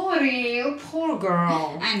 Corey, you poor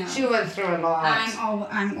girl. I know. She went through a lot.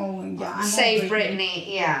 I'm Save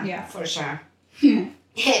Brittany. Yeah, for sure. Yeah.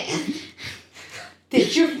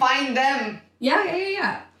 Did you find them?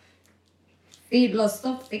 Yeah.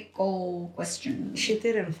 Philosophical question. She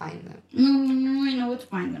didn't find them. No, I know where to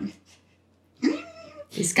find them.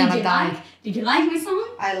 He's gonna die. Did you like my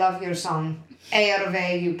song? I love your song. A out of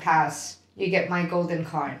A, you pass. You get my golden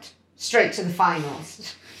card. Straight to the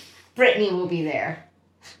finals. Brittany will be there.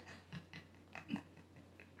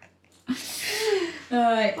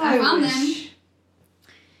 I found them.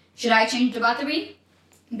 Should I change the battery?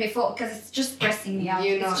 Before, because it's just pressing me out.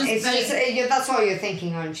 You know, that's all you're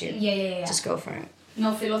thinking, aren't you? Yeah. Just go for it.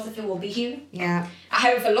 No philosophy will be here. Yeah. I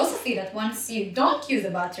have a philosophy that once you don't use a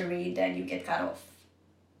battery, then you get cut off.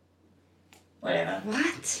 Whatever.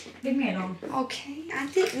 What? Leave me alone. Okay, I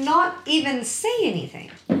did not even say anything.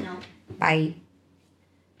 No. Bye.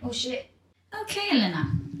 Oh shit. Okay, Elena.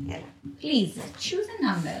 Yeah. Please choose a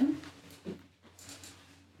number.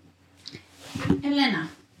 Elena.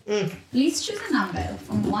 Please choose a number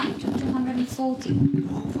from 1 to 240.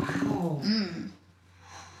 Oh wow.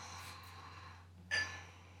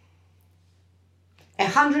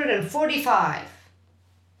 145.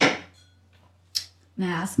 May I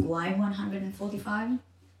ask why 145?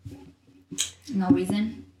 No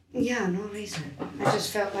reason? Yeah, no reason. I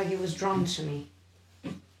just felt like it was drawn to me.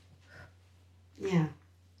 Yeah.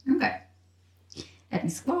 Okay. Let me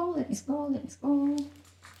scroll.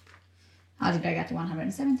 How did I get to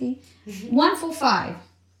 170? 145.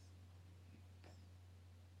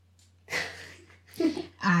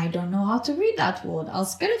 I don't know how to read that word. I'll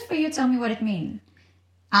spell it for you. Tell me what it means.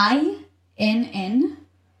 INNATE.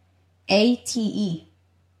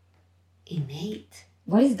 Innate.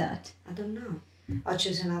 What is that? I don't know. I'll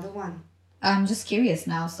choose another one. I'm just curious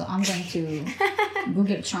now, so I'm going to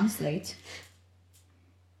Google Translate.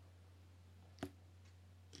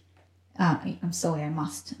 I'm sorry, I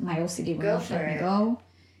must. My OCD will not let me go.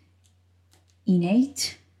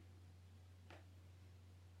 Innate.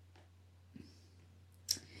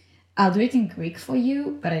 I'll do it in Greek for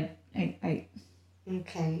you, but I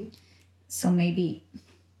Okay. so maybe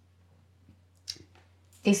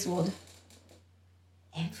this word.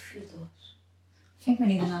 Έμφυλος. I think we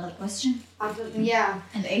need another question. Yeah.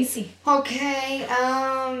 And AC. Okay.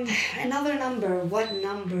 Another number. What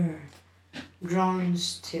number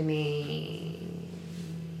draws to me?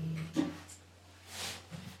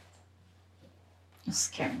 You're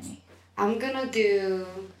scaring me. I'm gonna do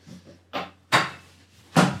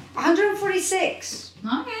 146.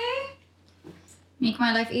 Okay. Make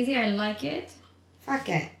my life easier. I like it. Fuck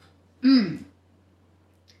it.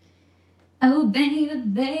 Oh, baby,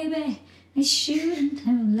 baby, I shouldn't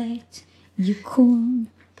have let you cool.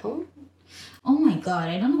 Oh my god,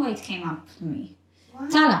 I don't know why it came up to me. What?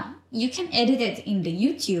 Tala, you can edit it in the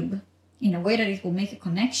YouTube in a way that it will make a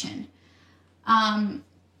connection.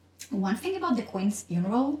 One thing about the Queen's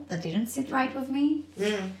funeral that didn't sit right with me,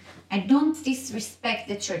 I don't disrespect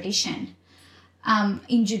the tradition.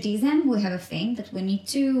 In Judaism, we have a thing that we need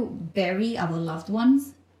to bury our loved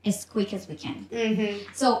ones as quick as we can.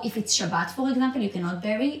 So if it's Shabbat, for example, you cannot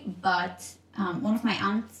bury, but one of my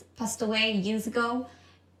aunts passed away years ago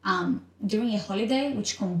during a holiday,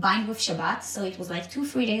 which combined with Shabbat. So it was like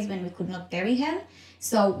 2-3 days when we could not bury her.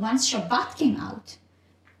 So once Shabbat came out,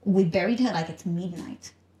 we buried her like at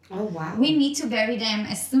midnight. Oh, wow. We need to bury them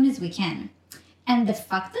as soon as we can. And the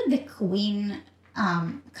fact that the Queen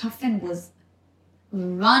coffin was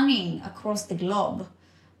running across the globe,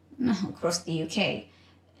 across the UK,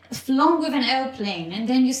 flown with an airplane, and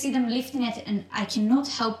then you see them lifting it, and I cannot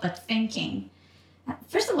help but thinking,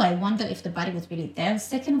 first of all, I wonder if the body was really there.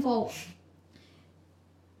 Second of all,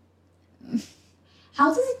 how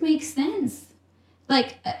does it make sense?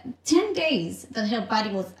 Like 10 days that her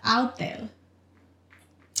body was out there.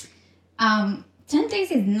 10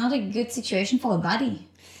 days is not a good situation for a body.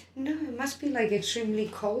 No, it must be like extremely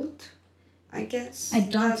cold, I guess. I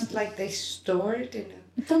don't- Not like they store it in a...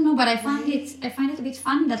 I don't know, but I find it a bit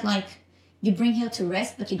funny that like you bring her to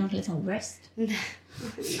rest, but you don't let her rest. No,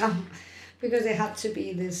 because it had to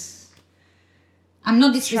be this... I'm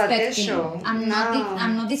not disrespecting. Traditional. I'm No.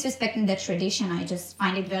 not disrespecting the tradition. I just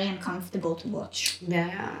find it very uncomfortable to watch.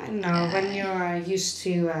 Yeah, I know. When you're used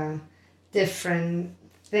to different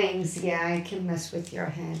things, yeah, it can mess with your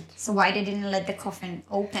head. So why they didn't let the coffin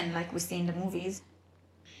open like we see in the movies?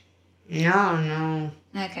 No.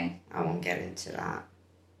 Okay. I won't get into that.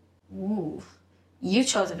 Ooh, you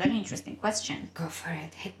chose a very interesting question. Go for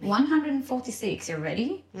it. Hit me. 146. You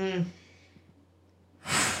ready?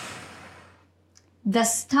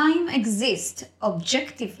 Does time exist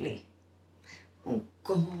objectively? Oh,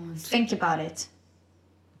 God. Think about it.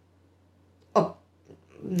 Oh,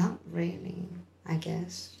 not really, I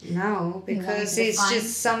guess. No, because to it's define?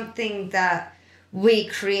 just something that we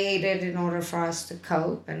created in order for us to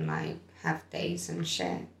cope and like have days and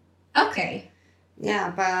shit. Okay.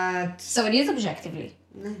 Yeah, but So it is objectively.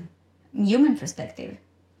 no. Human perspective.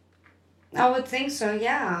 I would think so,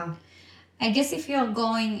 yeah. I guess if you're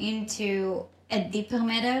going into a deeper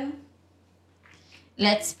matter,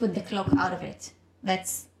 let's put the clock out of it.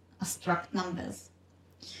 Let's abstract numbers.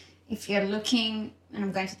 If you're looking, and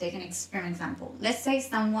I'm going to take an example. Let's say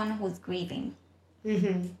someone who's grieving.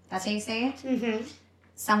 That's how you say it?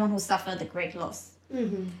 Someone who suffered a great loss.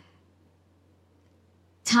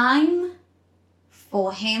 Time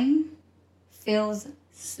for him feels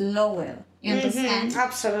slower. You understand?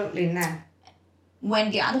 Absolutely, no.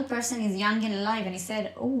 When the other person is young and alive and he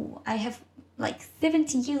said, oh, I have like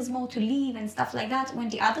 70 years more to live and stuff like that, when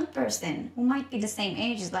the other person who might be the same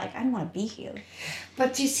age is like, I don't want to be here.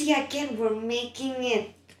 But you see, again, we're making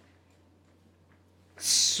it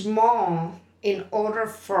small in order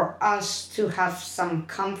for us to have some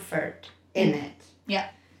comfort in it. Yeah.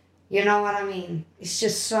 You know what I mean? It's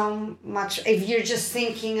just so much. If you're just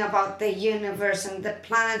thinking about the universe and the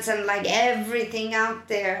planets and like everything out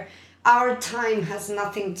there, our time has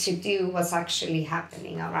nothing to do with what's actually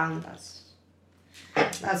happening around us.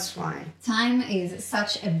 That's why. Time is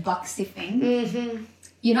such a boxy thing.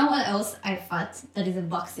 You know what else I thought that is a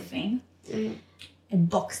boxy thing? A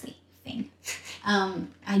boxy thing.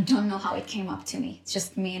 I don't know how it came up to me. It's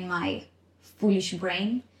just me and my foolish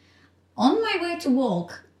brain. on my way to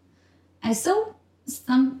work, I saw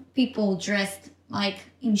some people dressed like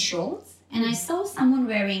in shorts, and I saw someone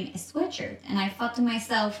wearing a sweatshirt, and I thought to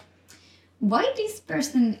myself, why this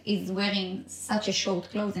person is wearing such a short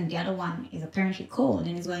clothes and the other one is apparently cold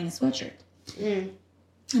and is wearing a sweatshirt?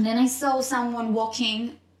 And then I saw someone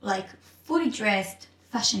walking like fully dressed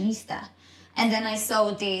fashionista, and then I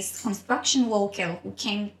saw this construction worker who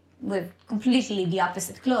came with completely the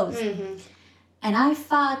opposite clothes. And I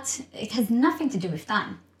thought it has nothing to do with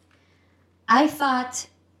time. I thought,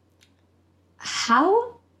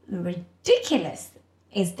 how ridiculous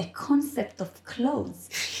is the concept of clothes?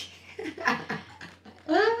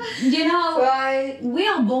 You know, Right. we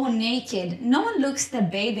are born naked. No one looks at a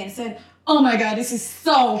baby and said, oh my God, this is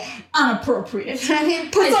so inappropriate.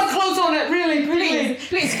 Put some clothes on it, really,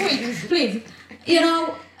 Please, quick, please. You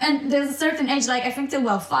know, and there's a certain age, like I think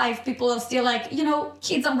till 5, people are still like, you know,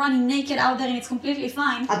 kids are running naked out there and it's completely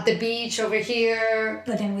fine. At the beach over here.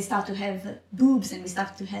 But then we start to have boobs and we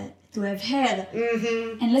start to have hair.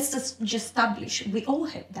 And let's just establish, we all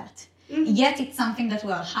have that. Yet it's something that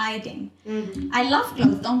we are hiding. I love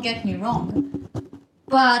clothes, don't get me wrong.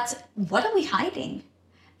 But what are we hiding?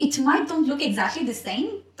 It might don't look exactly the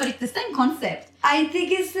same, but it's the same concept. I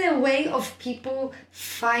think it's the way of people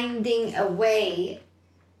finding a way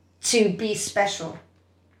to be special.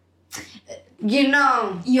 You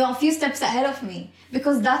know. You're a few steps ahead of me,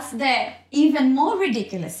 because that's the even more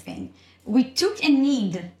ridiculous thing. We took a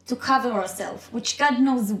need to cover ourselves, which God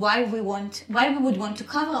knows why we would want to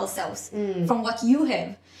cover ourselves from what you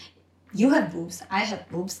have. You have boobs, I have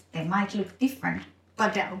boobs. They might look different,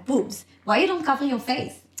 but they are boobs. Why you don't cover your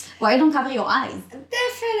face? Why you don't cover your eyes?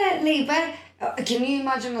 Definitely, but can you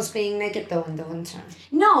imagine us being naked though in the winter?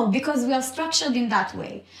 No, because we are structured in that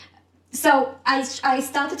way. So I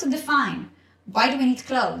started to define, why do we need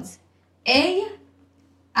clothes? I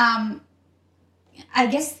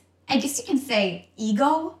guess you can say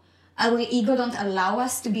ego. Our ego don't allow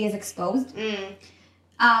us to be as exposed.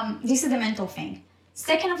 This is the mental thing.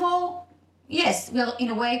 Second of all, yes, we're in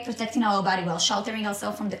a way protecting our body. We're sheltering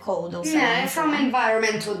ourselves from the cold. Also, Yeah, from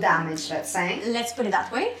environmental damage, let's say. Let's put it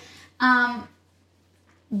that way.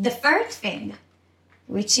 The third thing,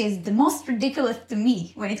 which is the most ridiculous to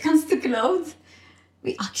me when it comes to clothes,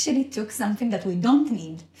 we actually took something that we don't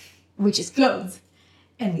need, which is clothes,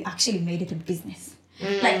 and we actually made it a business.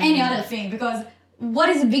 Like any other thing, because what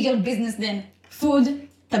is a bigger business than food,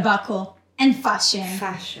 tobacco, and fashion?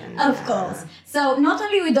 Fashion. Of course. So not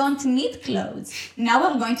only we don't need clothes, now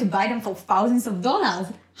we're going to buy them for thousands of dollars.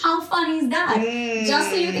 How funny is that? Just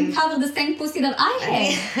so you can cover the same pussy that I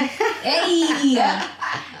have. Hey!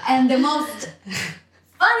 And the most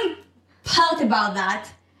funny part about that,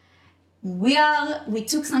 we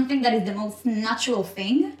took something that is the most natural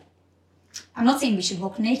thing. I'm not saying we should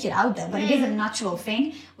walk naked out there, but it is a natural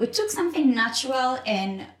thing. We took something natural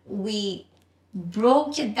and we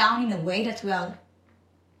broke it down in a way that we are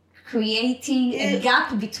creating a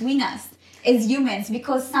gap between us as humans,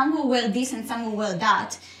 because some will wear this and some will wear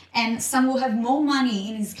that, and some will have more money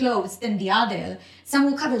in his clothes than the other. Some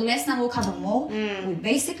will cover less, some will cover more. We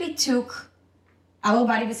basically took our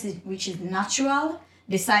body, which is natural,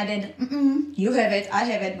 decided, you have it, I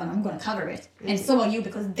have it, but I'm going to cover it. And so are you,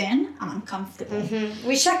 because then I'm uncomfortable.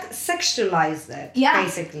 We sexualized it,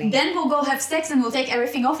 basically. Then we'll go have sex and we'll take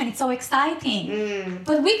everything off and it's so exciting.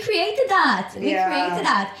 But we created that. Created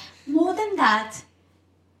that. More than that,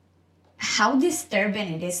 how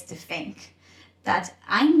disturbing it is to think that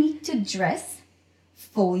I need to dress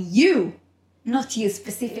for you, not you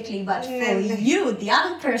specifically, but for you, the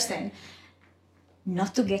other person,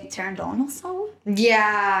 not to get turned on or so.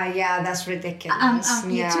 Yeah, that's ridiculous.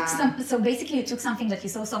 So basically you took something that you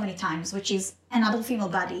saw so many times, which is another female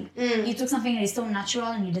body. You took something that is so natural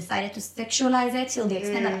and you decided to sexualize it till the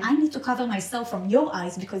extent that I need to cover myself from your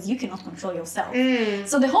eyes because you cannot control yourself.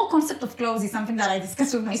 So the whole concept of clothes is something that I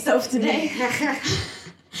discussed with myself today.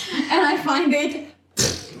 And I find it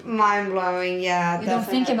mind-blowing, You don't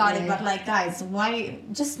think about it, but like, guys, why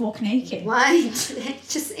just walk naked? Why?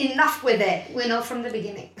 Just enough with it. We know from the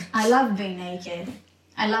beginning. I love being naked.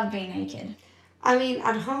 I mean,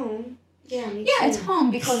 at home. Yeah, at home,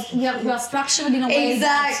 because we are structured in a way.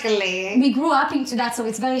 Exactly. We grew up into that, so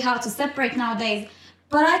it's very hard to separate nowadays.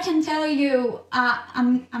 But I can tell you,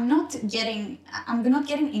 I'm not getting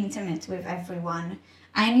intimate with everyone.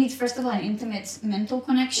 I need, first of all, an intimate mental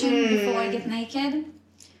connection before I get naked.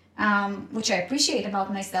 Which I appreciate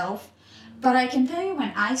about myself. But I can tell you,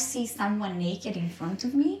 when I see someone naked in front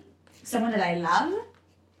of me, someone that I love,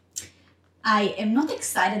 I am not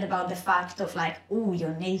excited about the fact of like, ooh,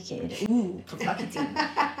 you're naked, ooh, provocative.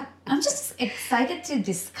 I'm just excited to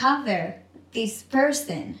discover this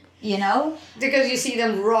person, you know? Because you see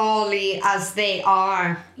them rawly as they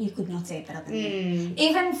are. You could not say it better than me.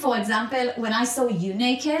 Even, for example, when I saw you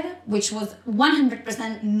naked, which was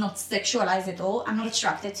 100% not sexualized at all, I'm not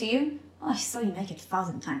attracted to you. Oh, I saw you naked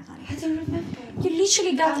 1,000 times, honey. I don't remember. You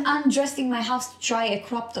literally got undressed in my house to try a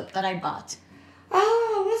crop top that I bought.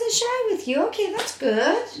 Oh, I wasn't shy with you. Okay, that's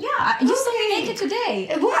good. Yeah, you saw me naked today.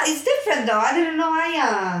 What? It's different though. I didn't know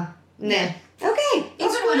Nah. Okay.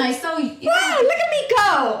 Even when I saw you... Wow, look at me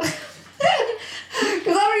go!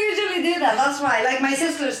 Because I don't usually do that. That's why. Like, my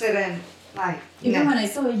sisters didn't. Like, Even when I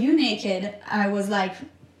saw you naked, I was like...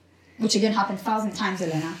 Which again happened 1,000 times,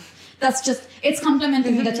 Elena. That's just... It's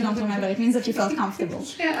complimenting me that you don't remember. It means that you felt comfortable.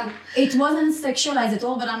 Yeah. It wasn't sexualized at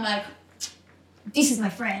all, but I'm like... This is my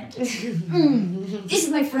friend. This is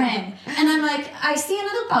my friend. And I'm like, I see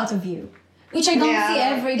another part of you. Which I don't see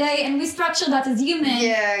every day, and we structure that as human.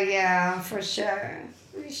 Yeah, for sure.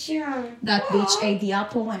 For sure. That bitch ate the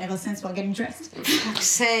apple, and ever since we're getting dressed.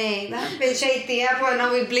 Say, that bitch ate the apple, and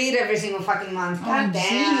now we bleed every single fucking month. God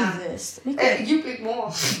damn. Jesus. You bleed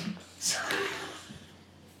more.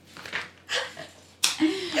 I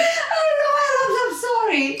don't know why I'm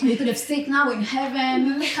sorry. We could have sit now in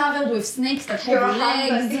heaven, covered with snakes that have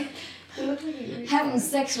legs. Having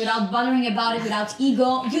sex without bothering about it, without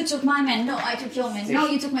ego. You took my man, no, I took your man. No,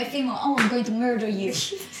 you took my female, oh, I'm going to murder you.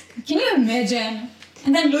 Can you imagine?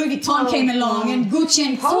 And then Louis Vuitton came along and Gucci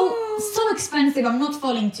and so expensive, I'm not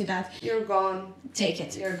falling to that. You're gone. Take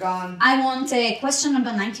it. You're gone. I want question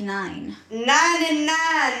number 99.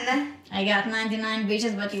 99. I got 99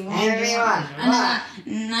 bitches, but you won't be Everyone.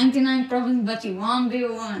 one. 99 problems, but you won't be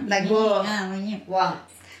one. Like what? What?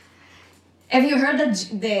 Have you heard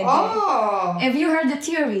Have you heard the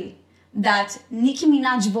theory that Nicki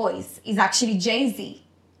Minaj's voice is actually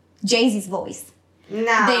Jay-Z's voice?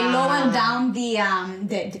 No. They lower down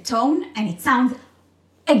the tone, and it sounds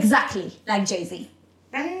exactly like Jay-Z.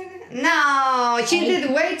 No, she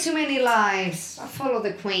did way too many lives. I follow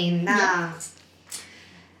the queen. Nah.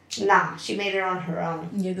 Nah, she made it on her own.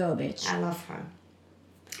 You go, bitch. I love her.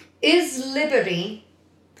 Is liberty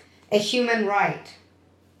a human right?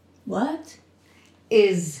 What?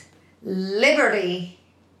 Is liberty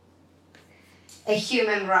a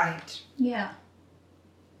human right? Yeah.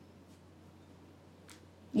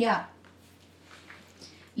 Yeah.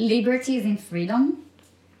 Liberty is in freedom.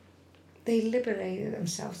 They liberated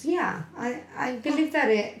themselves. Yeah, I believe that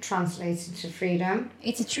it translates into freedom.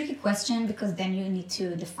 It's a tricky question because then you need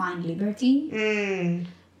to define liberty.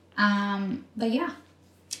 But yeah,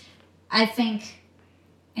 I think,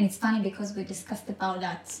 and it's funny because we discussed about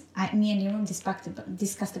that. Me and Jeroen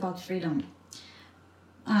discussed about freedom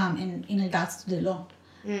in regards to the law.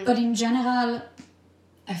 But in general,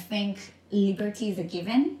 I think liberty is a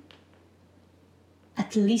given,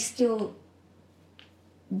 at least till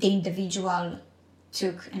the individual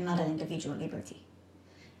took another individual liberty.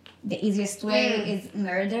 The easiest way is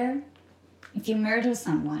murder. If you murder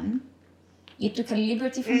someone, you took a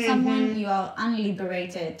liberty from someone, you are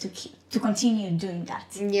unliberated to continue doing that.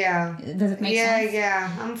 Yeah. Does it make sense? Yeah,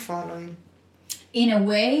 I'm following. In a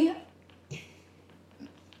way,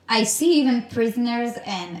 I see even prisoners,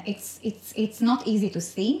 and it's not easy to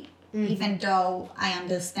see, even though I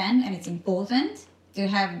understand, and it's important to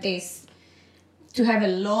have this, to have a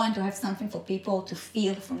law and to have something for people to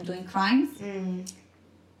feel from doing crimes.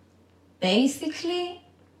 Basically,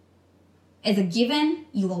 as a given,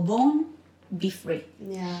 you were born, be free.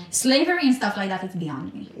 Yeah. Slavery and stuff like that is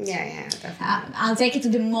beyond me. Yeah, definitely. I'll take it to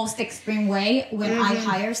the most extreme way when I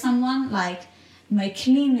hire someone, like my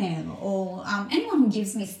cleaner or anyone who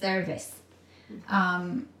gives me service.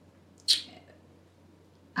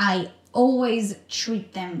 I always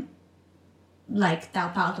treat them like they're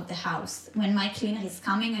part of the house. When my cleaner is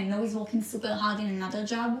coming, I know he's working super hard in another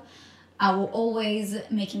job. I will always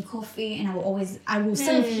make him coffee, and I will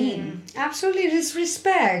serve him. Absolutely, this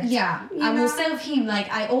respect. Yeah, I will serve him. Like,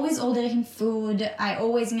 I always order him food. I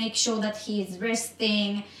always make sure that he is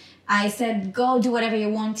resting. I said, go do whatever you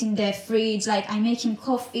want in the fridge. Like, I make him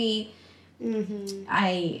coffee.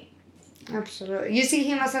 Absolutely. You see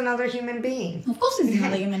him as another human being. Of course he's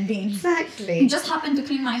another human being. Exactly. He just happened to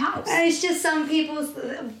clean my house. And it's just some people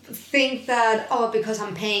think that, because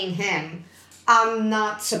I'm paying him, I'm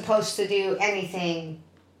not supposed to do anything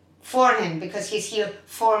for him because he's here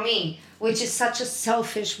for me, which is such a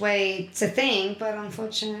selfish way to think, but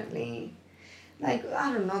unfortunately, like,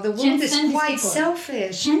 I don't know, the world is quite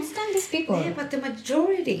selfish. Can't stand these people. Yeah, but the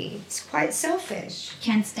majority, it's quite selfish.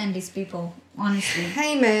 Can't stand these people, honestly.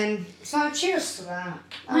 Hey, man. So cheers to that.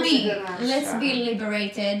 Honey, let's be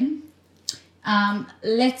liberated.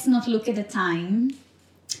 Let's not look at the time.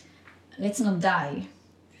 Let's not die.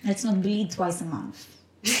 Let's not bleed twice a month.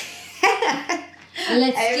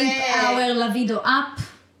 Let's keep our libido up.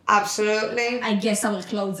 Absolutely. I guess our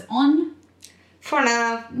clothes on. For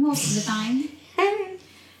now. Most of the time.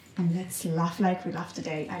 And let's laugh like we laughed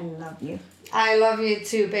today. I love you. I love you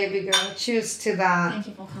too, baby girl. Cheers to that. Thank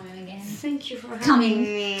you for coming again. Thank you for having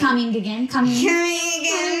me. Coming again. Coming again.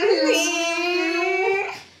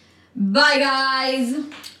 Bye, guys.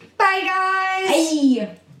 Bye, guys.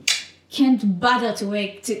 Hey. Can't bother to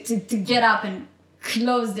wake to get up and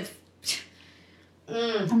close the.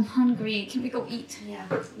 I'm hungry. Can we go eat? Yeah,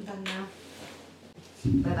 I'm done now.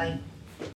 Bye bye.